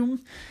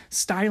vacuum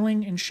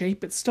styling and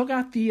shape. It's still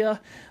got the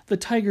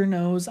tiger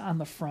nose on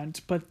the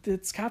front, but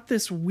it's got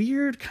this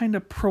weird kind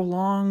of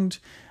prolonged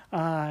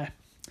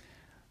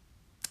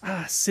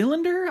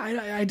cylinder.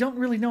 I don't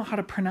really know how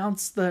to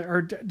pronounce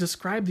or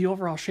describe the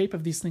overall shape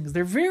of these things.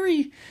 They're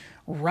very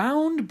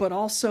round, but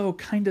also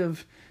kind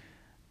of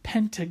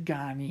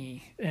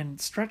pentagon-y and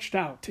stretched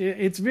out.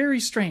 It's very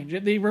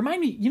strange. They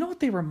remind me,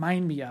 what they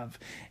remind me of?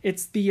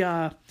 It's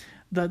the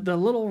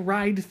little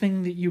ride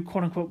thing that you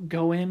quote unquote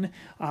go in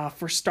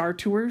for Star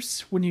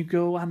Tours when you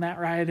go on that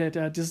ride at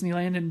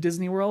Disneyland and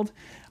Disney World.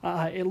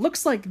 It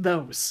looks like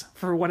those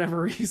for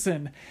whatever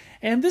reason.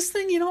 And this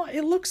thing,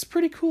 it looks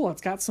pretty cool.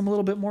 It's got some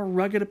little bit more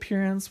rugged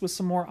appearance with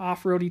some more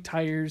off-roady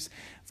tires.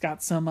 It's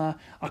got some a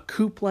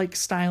coupe-like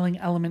styling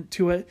element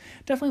to it.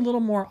 Definitely a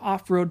little more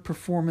off-road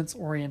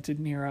performance-oriented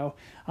Niro.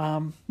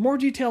 More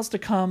details to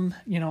come.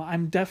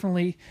 I'm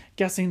definitely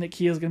guessing that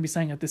Kia is going to be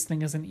saying that this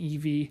thing is an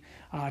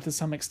EV to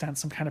some extent,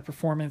 some kind of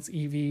performance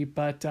EV,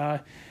 but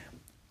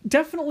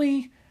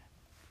definitely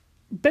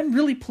been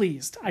really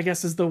pleased, I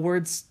guess is the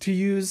words to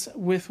use,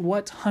 with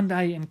what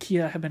Hyundai and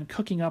Kia have been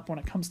cooking up when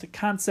it comes to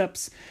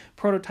concepts,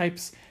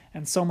 prototypes,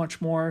 and so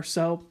much more.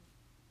 So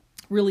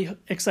really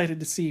excited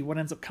to see what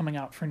ends up coming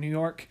out for New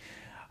York.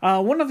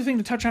 One other thing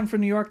to touch on for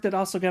New York that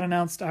also got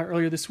announced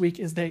earlier this week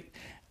is that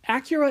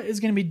Acura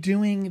is going to be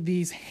doing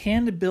these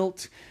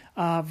hand-built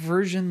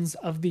versions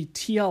of the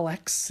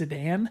TLX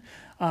sedan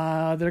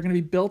that are going to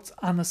be built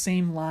on the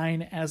same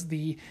line as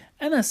the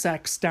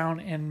NSX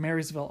down in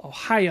Marysville,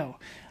 Ohio.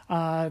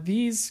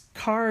 These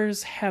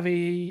cars have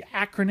a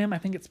acronym, I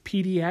think it's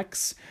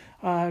PDX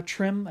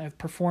trim,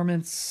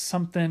 performance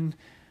something,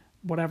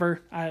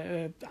 whatever.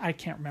 I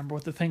can't remember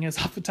what the thing is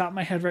off the top of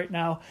my head right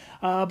now.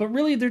 But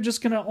really, they're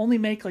just going to only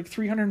make like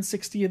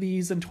 360 of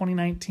these in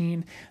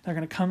 2019. They're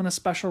going to come in a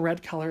special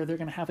red color. They're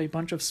going to have a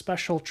bunch of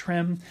special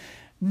trim.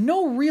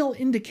 No real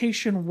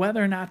indication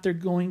whether or not they're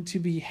going to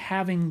be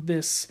having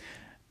this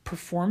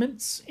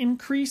performance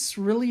increase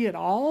really at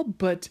all,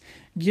 but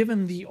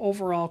given the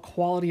overall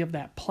quality of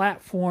that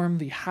platform,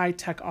 the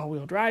high-tech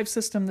all-wheel drive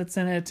system that's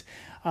in it,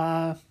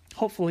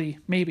 hopefully,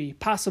 maybe,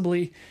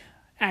 possibly,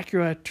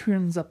 Acura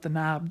turns up the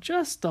knob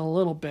just a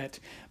little bit.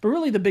 But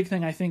really the big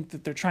thing I think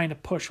that they're trying to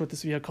push with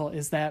this vehicle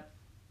is that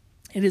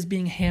it is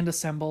being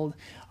hand-assembled,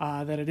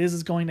 that it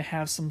is going to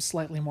have some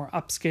slightly more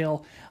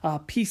upscale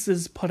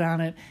pieces put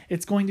on it.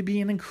 It's going to be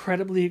an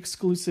incredibly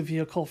exclusive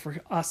vehicle for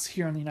us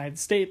here in the United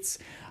States.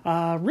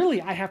 Really,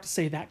 I have to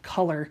say that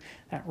color,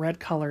 that red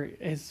color,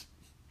 is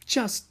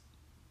just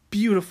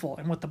beautiful.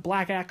 And with the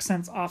black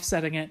accents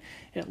offsetting it,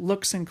 it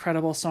looks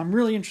incredible. So I'm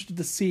really interested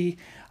to see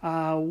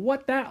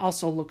what that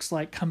also looks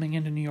like coming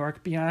into New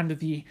York beyond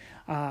the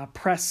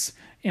press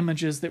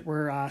images that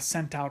were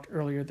sent out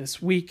earlier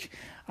this week.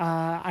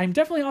 I'm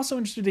definitely also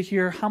interested to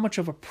hear how much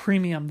of a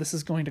premium this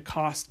is going to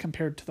cost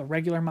compared to the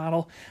regular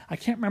model. I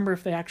can't remember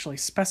if they actually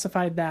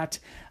specified that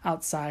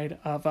outside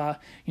of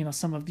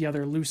some of the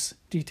other loose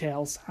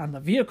details on the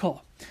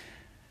vehicle.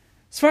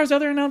 As far as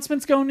other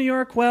announcements go in New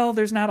York, well,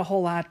 there's not a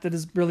whole lot that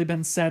has really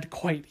been said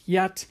quite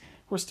yet.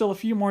 We're still a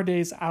few more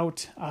days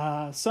out,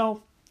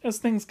 so as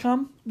things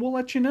come, we'll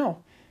let you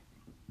know.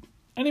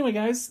 Anyway,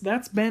 guys,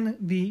 that's been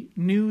the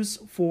news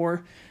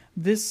for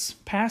this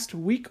past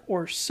week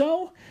or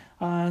so.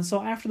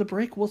 So after the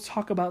break, we'll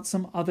talk about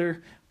some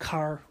other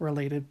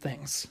car-related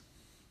things.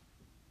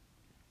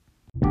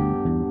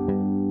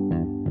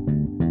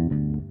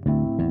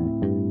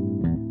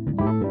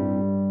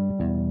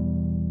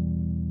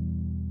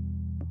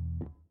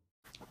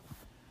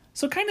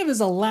 So kind of as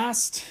a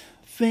last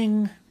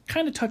thing,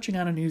 kind of touching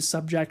on a news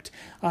subject,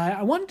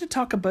 I wanted to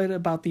talk a bit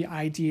about the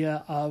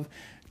idea of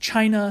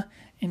China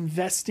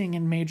investing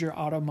in major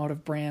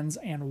automotive brands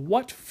and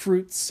what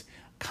fruits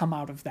come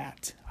out of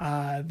that.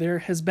 There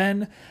has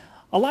been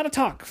a lot of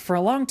talk for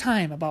a long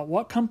time about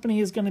what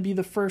company is going to be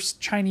the first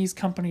Chinese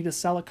company to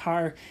sell a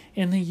car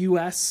in the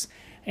U.S.,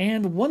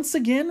 and once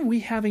again, we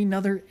have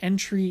another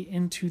entry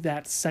into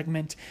that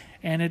segment,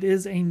 and it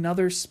is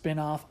another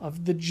spin-off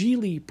of the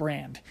Geely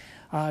brand.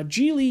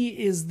 Geely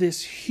is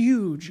this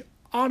huge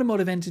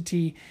automotive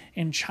entity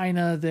in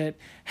China that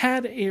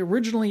had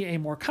originally a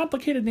more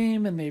complicated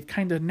name, and they've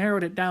kind of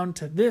narrowed it down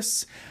to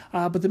this.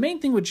 But the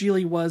main thing with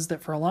Geely was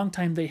that for a long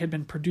time they had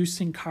been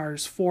producing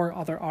cars for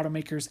other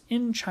automakers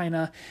in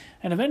China,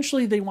 and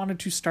eventually they wanted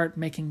to start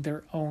making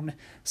their own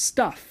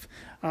stuff.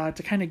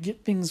 To kind of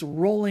get things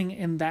rolling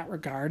in that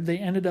regard, they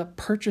ended up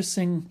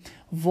purchasing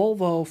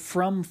Volvo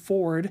from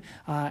Ford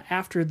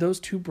after those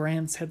two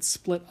brands had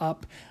split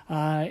up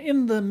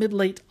in the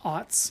mid-late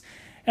aughts.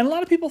 And a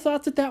lot of people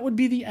thought that that would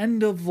be the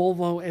end of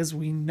Volvo as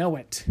we know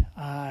it.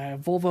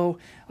 Volvo,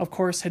 of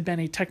course, had been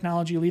a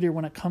technology leader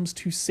when it comes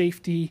to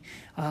safety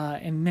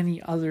and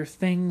many other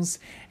things.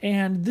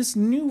 And this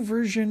new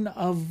version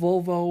of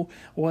Volvo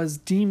was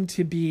deemed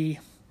to be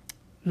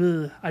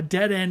a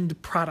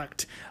dead-end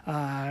product,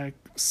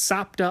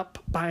 sopped up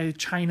by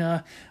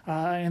China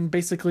and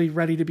basically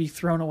ready to be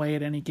thrown away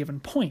at any given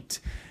point.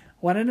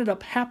 What ended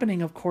up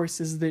happening, of course,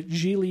 is that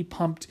Geely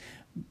pumped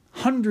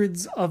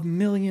hundreds of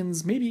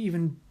millions, maybe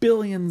even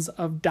billions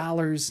of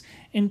dollars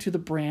into the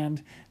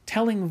brand,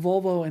 telling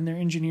Volvo and their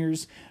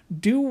engineers,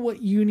 do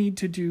what you need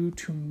to do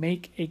to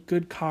make a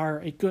good car,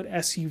 a good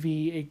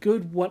SUV, a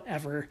good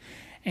whatever,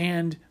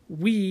 and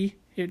we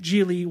at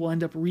Geely will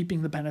end up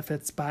reaping the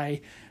benefits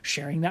by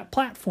sharing that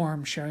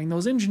platform, sharing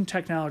those engine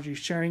technologies,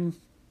 sharing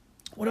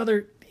what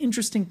other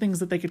interesting things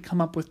that they could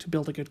come up with to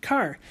build a good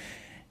car.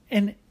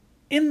 And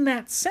in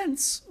that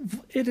sense,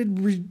 it had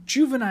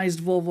rejuvenized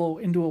Volvo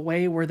into a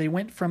way where they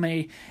went from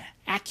a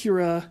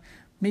Acura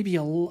maybe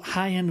a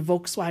high-end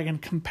Volkswagen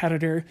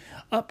competitor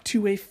up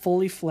to a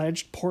fully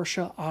fledged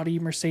Porsche, Audi,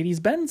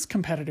 Mercedes-Benz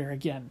competitor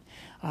again.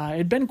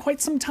 It'd been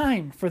quite some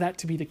time for that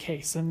to be the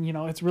case, and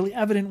it's really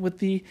evident with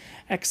the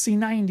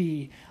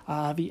XC90,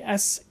 the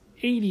S80,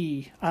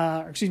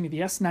 the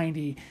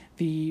S90,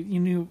 the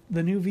new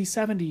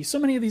V70. So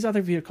many of these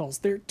other vehicles,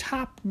 they're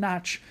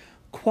top-notch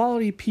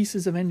quality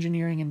pieces of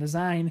engineering and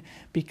design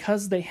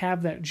because they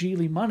have that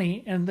Geely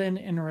money, and then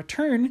in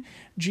return,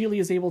 Geely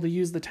is able to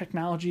use the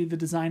technology, the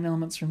design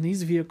elements from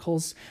these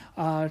vehicles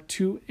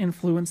to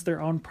influence their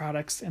own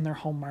products in their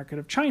home market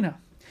of China.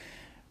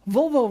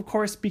 Volvo, of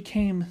course,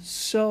 became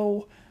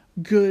so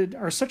good,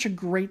 or such a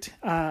great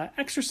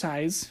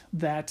exercise,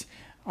 that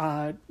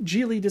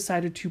Geely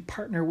decided to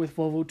partner with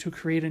Volvo to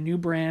create a new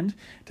brand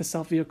to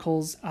sell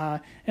vehicles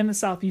in the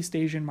Southeast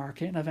Asian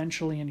market and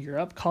eventually in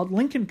Europe, called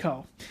Lynk &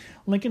 Co.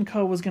 Lynk &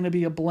 Co. was going to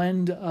be a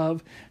blend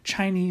of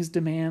Chinese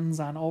demands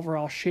on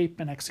overall shape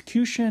and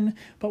execution,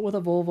 but with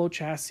a Volvo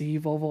chassis,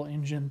 Volvo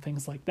engine,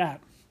 things like that.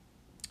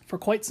 For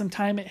quite some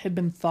time, it had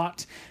been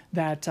thought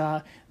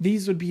that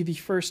these would be the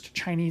first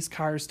Chinese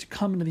cars to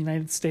come into the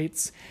United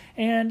States,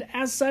 and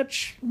as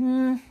such,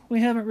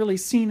 we haven't really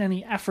seen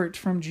any effort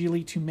from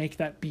Geely to make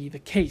that be the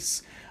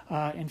case.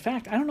 In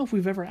fact, I don't know if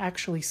we've ever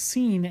actually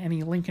seen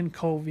any Lynk &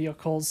 Co.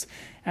 vehicles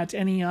at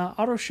any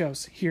auto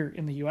shows here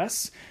in the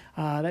U.S.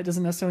 That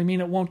doesn't necessarily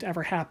mean it won't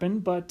ever happen,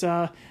 but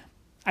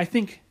I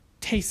think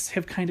tastes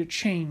have kind of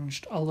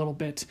changed a little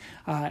bit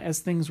as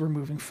things were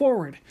moving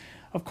forward.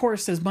 Of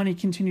course, as money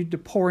continued to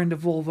pour into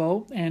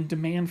Volvo and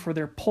demand for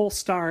their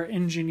Polestar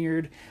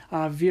engineered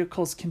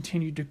vehicles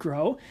continued to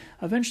grow,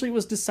 eventually it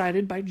was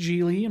decided by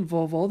Geely and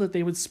Volvo that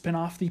they would spin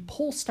off the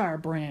Polestar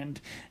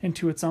brand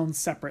into its own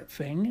separate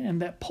thing,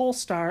 and that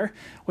Polestar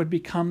would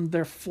become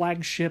their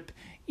flagship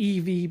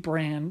EV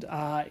brand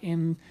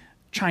in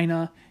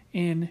China,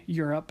 in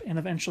Europe, and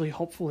eventually,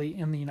 hopefully,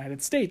 in the United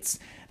States.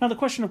 Now, the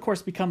question, of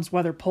course, becomes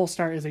whether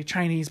Polestar is a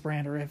Chinese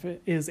brand or if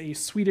it is a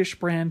Swedish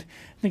brand.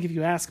 I think if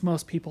you ask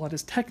most people, it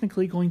is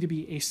technically going to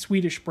be a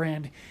Swedish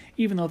brand,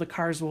 even though the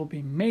cars will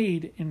be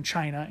made in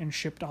China and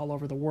shipped all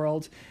over the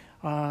world.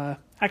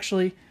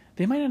 Actually,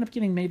 they might end up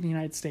getting made in the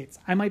United States.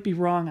 I might be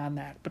wrong on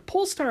that. But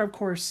Polestar, of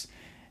course,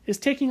 is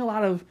taking a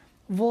lot of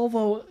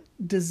Volvo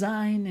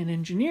design and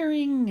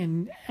engineering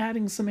and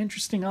adding some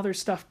interesting other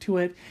stuff to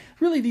it.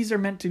 Really, these are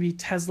meant to be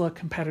Tesla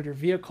competitor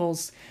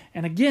vehicles.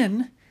 And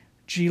again,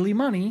 Geely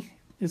money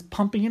is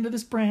pumping into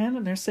this brand,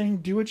 and they're saying,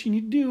 do what you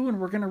need to do, and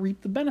we're going to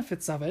reap the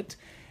benefits of it.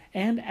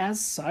 And as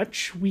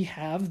such, we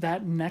have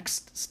that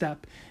next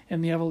step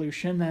in the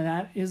evolution, and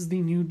that is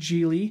the new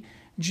Geely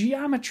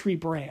Geometry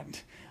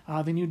brand.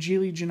 The new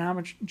Geely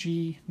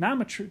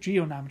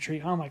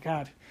Geometry. Oh my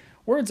God.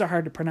 Words are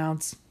hard to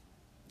pronounce.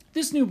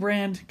 This new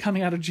brand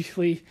coming out of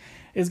Geely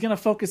is going to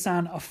focus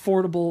on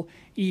affordable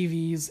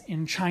EVs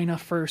in China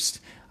first,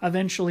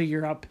 eventually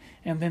Europe,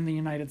 and then the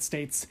United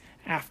States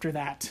after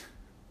that.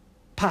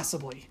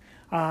 Possibly.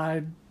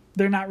 They're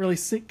not really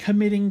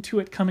committing to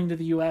it coming to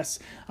the US,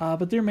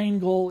 but their main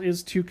goal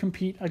is to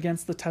compete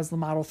against the Tesla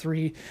Model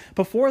 3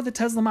 before the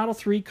Tesla Model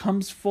 3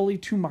 comes fully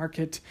to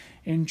market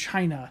in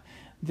China.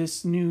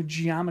 This new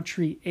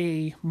Geometry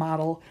A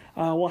model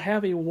will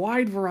have a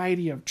wide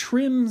variety of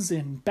trims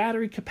and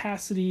battery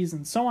capacities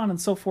and so on and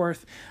so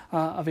forth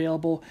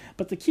available.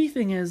 But the key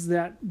thing is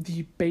that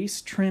the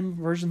base trim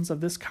versions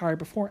of this car,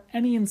 before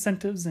any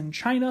incentives in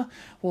China,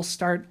 will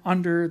start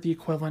under the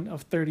equivalent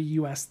of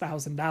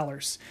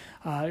 $30,000.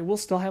 It will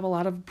still have a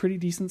lot of pretty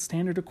decent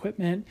standard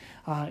equipment.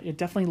 It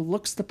definitely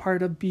looks the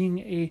part of being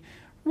a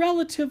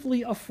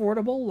relatively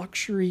affordable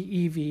luxury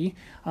EV,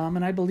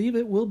 and I believe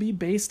it will be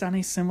based on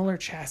a similar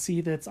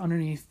chassis that's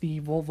underneath the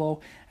Volvo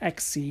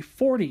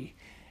XC40.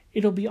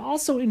 It'll be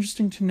also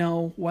interesting to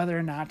know whether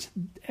or not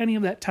any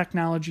of that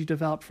technology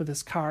developed for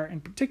this car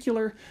in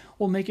particular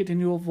will make it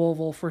into a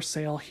Volvo for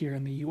sale here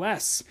in the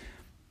US.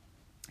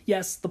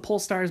 Yes, the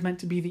Polestar is meant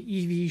to be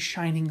the EV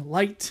shining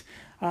light,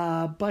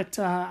 but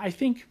I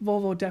think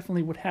Volvo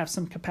definitely would have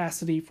some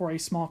capacity for a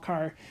small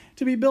car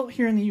to be built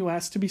here in the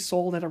U.S. to be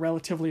sold at a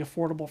relatively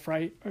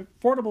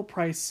affordable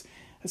price,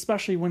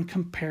 especially when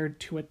compared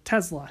to a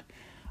Tesla.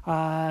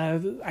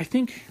 I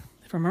think,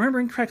 if I'm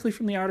remembering correctly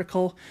from the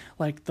article,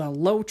 like the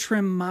low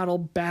trim model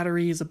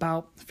battery is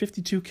about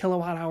 52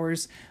 kilowatt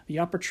hours. The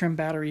upper trim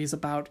battery is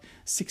about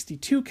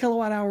 62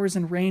 kilowatt hours,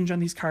 and range on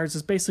these cars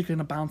is basically going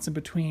to bounce in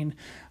between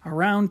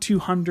around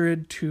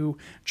 200 to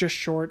just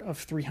short of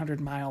 300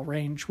 mile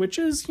range, which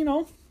is,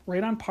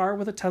 right on par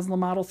with a Tesla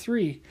Model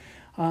 3.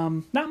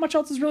 Not much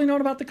else is really known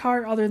about the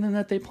car other than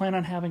that they plan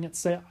on having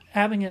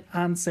it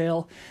on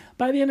sale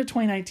by the end of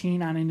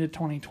 2019 on into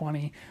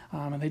 2020.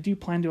 And they do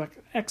plan to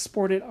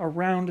export it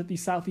around the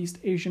Southeast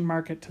Asian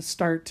market to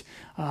start,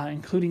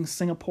 including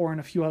Singapore and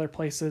a few other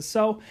places.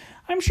 So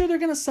I'm sure they're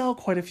going to sell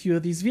quite a few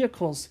of these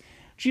vehicles.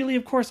 Geely,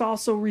 of course,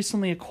 also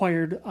recently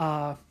acquired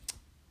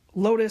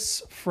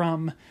Lotus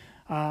from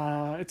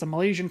It's a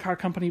Malaysian car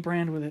company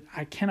brand with it.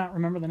 I cannot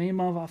remember the name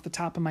of off the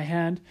top of my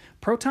head.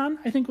 Proton,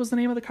 I think, was the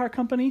name of the car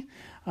company.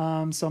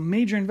 So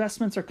major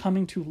investments are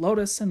coming to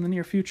Lotus in the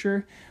near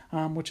future,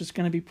 which is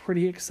going to be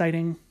pretty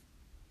exciting.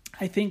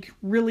 I think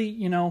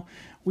really,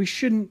 we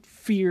shouldn't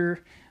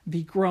fear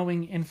the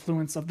growing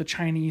influence of the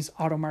Chinese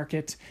auto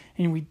market,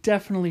 and we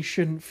definitely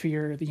shouldn't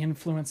fear the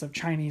influence of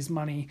Chinese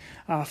money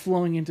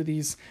flowing into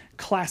these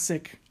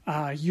classic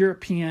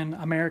European,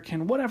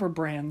 American, whatever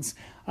brands,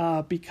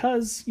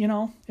 because,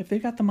 if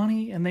they've got the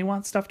money and they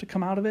want stuff to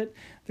come out of it,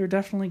 they're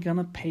definitely going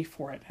to pay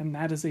for it, and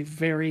that is a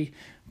very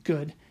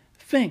good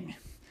thing.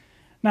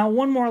 Now,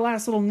 one more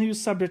last little news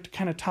subject to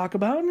kind of talk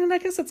about, and I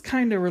guess it's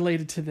kind of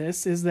related to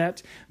this, is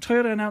that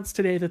Toyota announced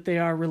today that they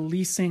are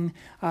releasing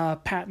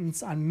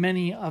patents on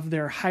many of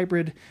their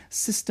hybrid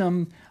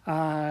system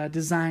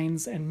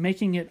designs and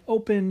making it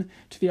open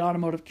to the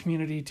automotive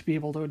community to be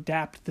able to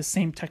adapt the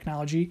same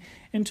technology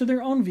into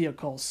their own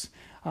vehicles.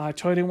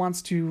 Toyota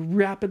wants to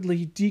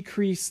rapidly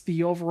decrease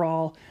the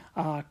overall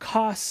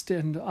cost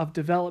of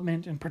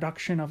development and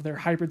production of their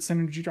hybrid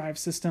synergy drive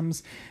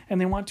systems,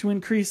 and they want to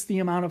increase the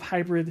amount of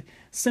hybrid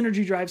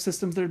synergy drive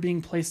systems that are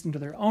being placed into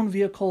their own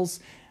vehicles.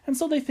 And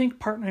so they think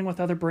partnering with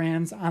other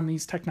brands on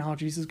these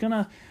technologies is going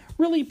to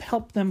really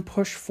help them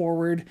push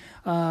forward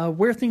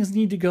where things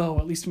need to go,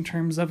 at least in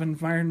terms of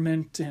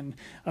environment and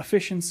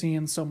efficiency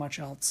and so much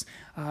else.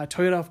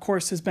 Toyota, of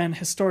course, has been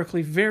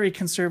historically very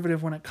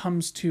conservative when it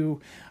comes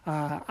to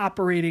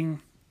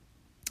operating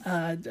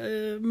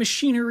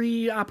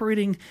machinery,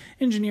 operating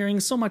engineering,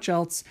 so much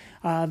else.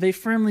 They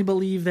firmly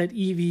believe that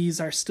EVs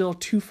are still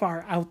too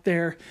far out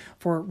there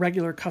for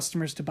regular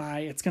customers to buy.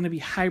 It's going to be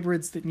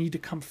hybrids that need to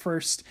come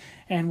first.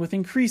 And with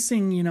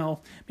increasing,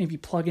 maybe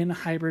plug-in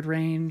hybrid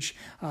range,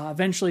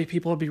 eventually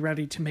people will be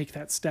ready to make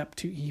that step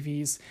to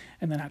EVs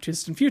in the not too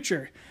distant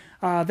future.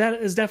 That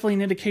is definitely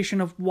an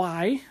indication of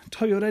why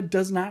Toyota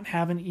does not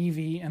have an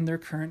EV in their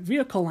current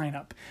vehicle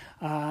lineup.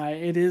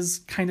 It is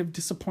kind of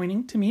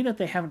disappointing to me that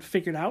they haven't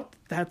figured out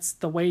that's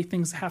the way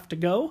things have to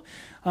go.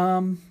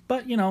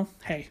 But,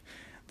 hey,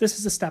 this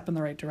is a step in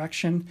the right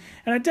direction.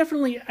 And it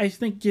definitely, I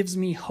think, gives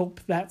me hope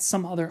that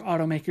some other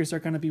automakers are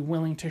going to be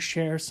willing to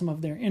share some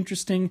of their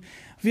interesting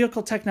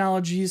vehicle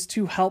technologies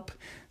to help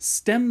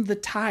stem the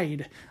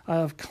tide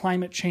of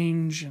climate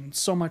change and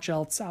so much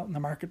else out in the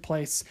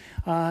marketplace.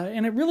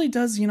 And it really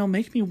does,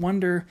 make me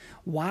wonder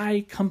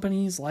why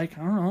companies like,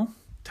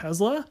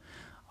 Tesla,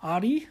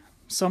 Audi,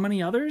 so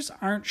many others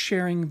aren't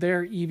sharing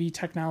their EV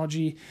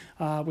technology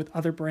with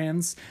other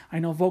brands. I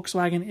know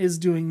Volkswagen is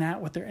doing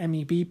that with their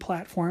MEB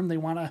platform. They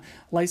want to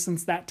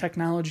license that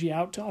technology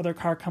out to other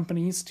car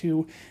companies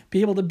to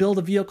be able to build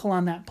a vehicle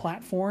on that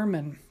platform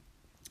and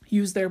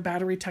use their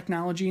battery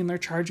technology and their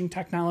charging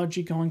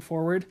technology going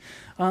forward.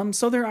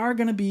 So there are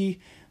going to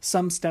be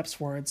some steps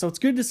forward. So it's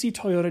good to see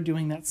Toyota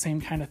doing that same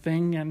kind of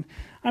thing. And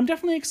I'm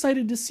definitely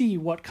excited to see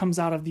what comes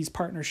out of these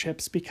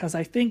partnerships, because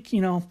I think,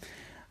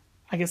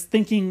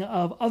 thinking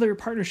of other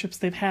partnerships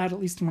they've had, at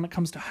least when it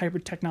comes to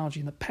hybrid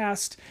technology in the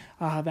past,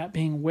 that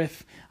being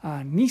with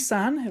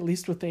Nissan, at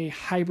least with a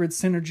hybrid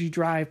synergy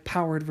drive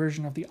powered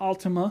version of the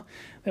Altima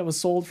that was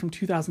sold from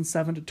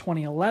 2007 to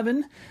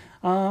 2011.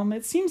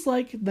 It seems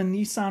like the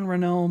Nissan,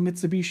 Renault,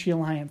 Mitsubishi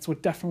alliance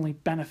would definitely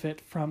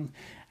benefit from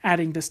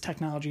adding this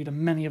technology to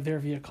many of their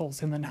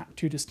vehicles in the not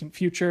too distant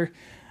future.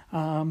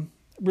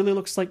 Really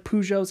looks like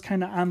Peugeot's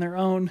kind of on their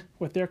own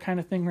with their kind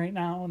of thing right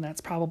now, and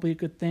that's probably a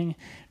good thing.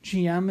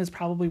 GM is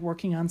probably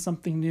working on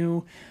something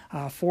new.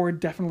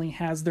 Ford definitely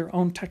has their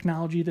own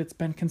technology that's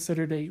been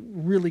considered a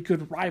really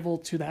good rival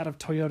to that of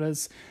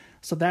Toyota's,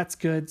 so that's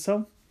good.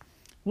 So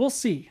we'll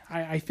see.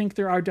 I think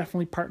there are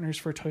definitely partners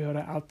for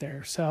Toyota out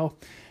there, so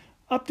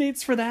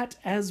updates for that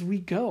as we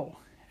go.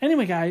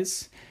 Anyway,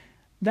 guys,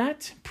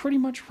 that pretty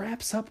much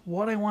wraps up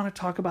what I want to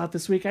talk about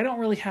this week. I don't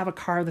really have a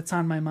car that's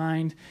on my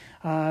mind.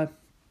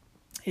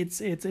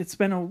 It's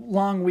been a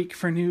long week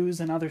for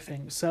news and other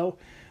things. So,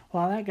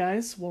 while that,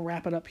 guys, we'll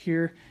wrap it up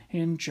here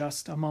in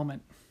just a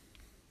moment.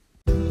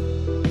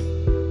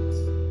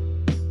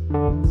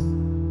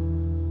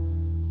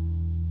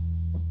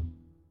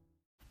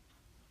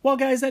 Well,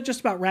 guys, that just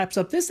about wraps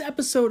up this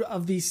episode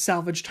of the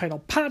Salvage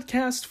Title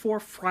Podcast for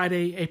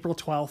Friday, April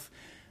 12th,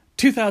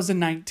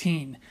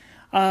 2019.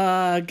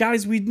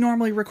 Guys, we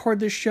normally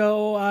record this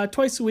show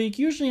twice a week,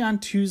 usually on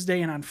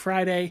Tuesday and on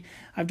Friday.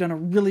 I've done a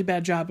really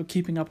bad job of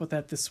keeping up with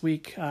that this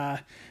week.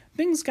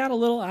 Things got a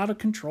little out of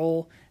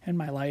control in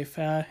my life.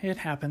 It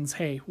happens.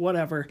 Hey,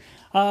 whatever.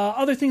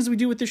 Other things we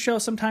do with this show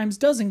sometimes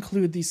does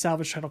include the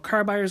Salvage Title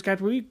Car Buyer's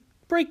Guide, where we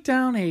break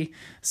down a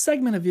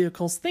segment of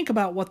vehicles, think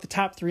about what the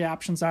top 3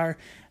 options are,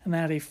 and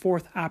then add a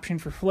 4th option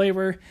for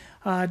flavor.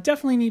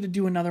 Definitely need to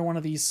do another one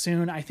of these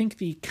soon. I think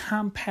the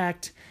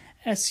compact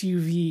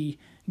SUV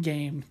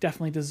game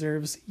definitely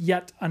deserves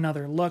yet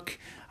another look.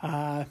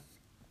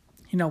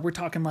 We're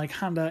talking like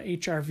Honda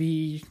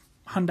HR-V,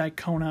 Hyundai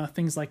Kona,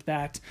 things like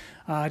that.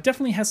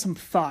 Definitely has some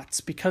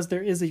thoughts, because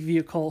there is a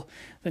vehicle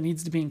that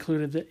needs to be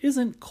included that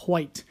isn't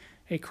quite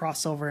a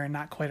crossover and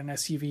not quite an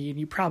SUV, and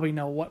you probably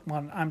know what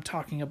one I'm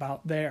talking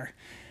about there.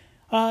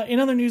 In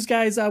other news,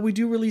 guys, we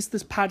do release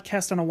this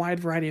podcast on a wide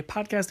variety of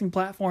podcasting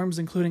platforms,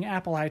 including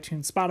Apple,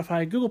 iTunes,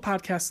 Spotify, Google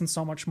Podcasts, and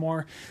so much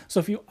more.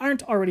 So if you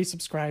aren't already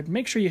subscribed,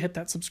 make sure you hit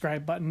that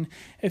subscribe button.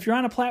 If you're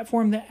on a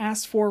platform that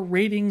asks for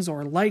ratings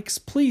or likes,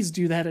 please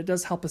do that. It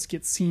does help us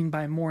get seen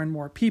by more and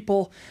more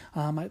people.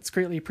 It's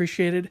greatly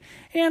appreciated.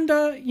 And,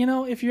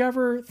 if you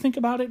ever think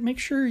about it, make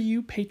sure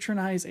you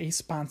patronize a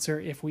sponsor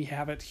if we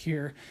have it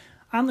here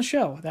on the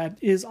show. That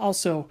is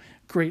also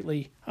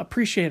greatly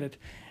appreciated.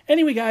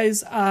 Anyway,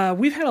 guys,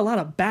 we've had a lot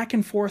of back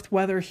and forth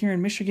weather here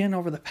in Michigan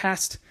over the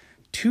past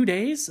 2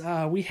 days.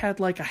 We had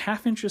like a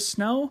half inch of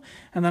snow,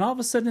 and then all of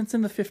a sudden it's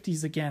in the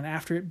 50s again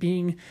after it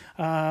being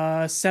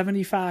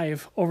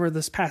 75 over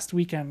this past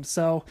weekend.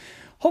 So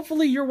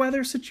hopefully your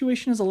weather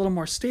situation is a little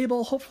more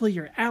stable. Hopefully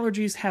your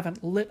allergies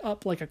haven't lit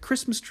up like a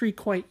Christmas tree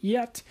quite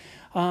yet.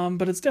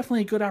 But it's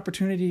definitely a good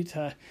opportunity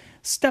to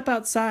step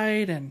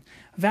outside and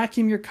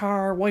vacuum your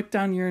car, wipe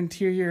down your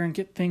interior, and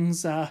get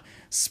things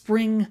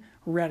spring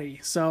ready.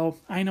 So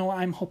I know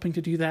I'm hoping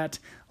to do that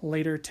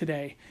later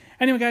today.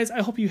 Anyway, guys,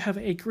 I hope you have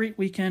a great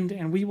weekend,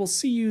 and we will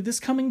see you this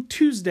coming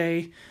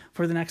Tuesday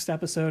for the next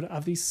episode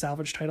of the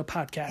Salvage Title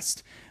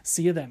Podcast.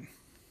 See you then.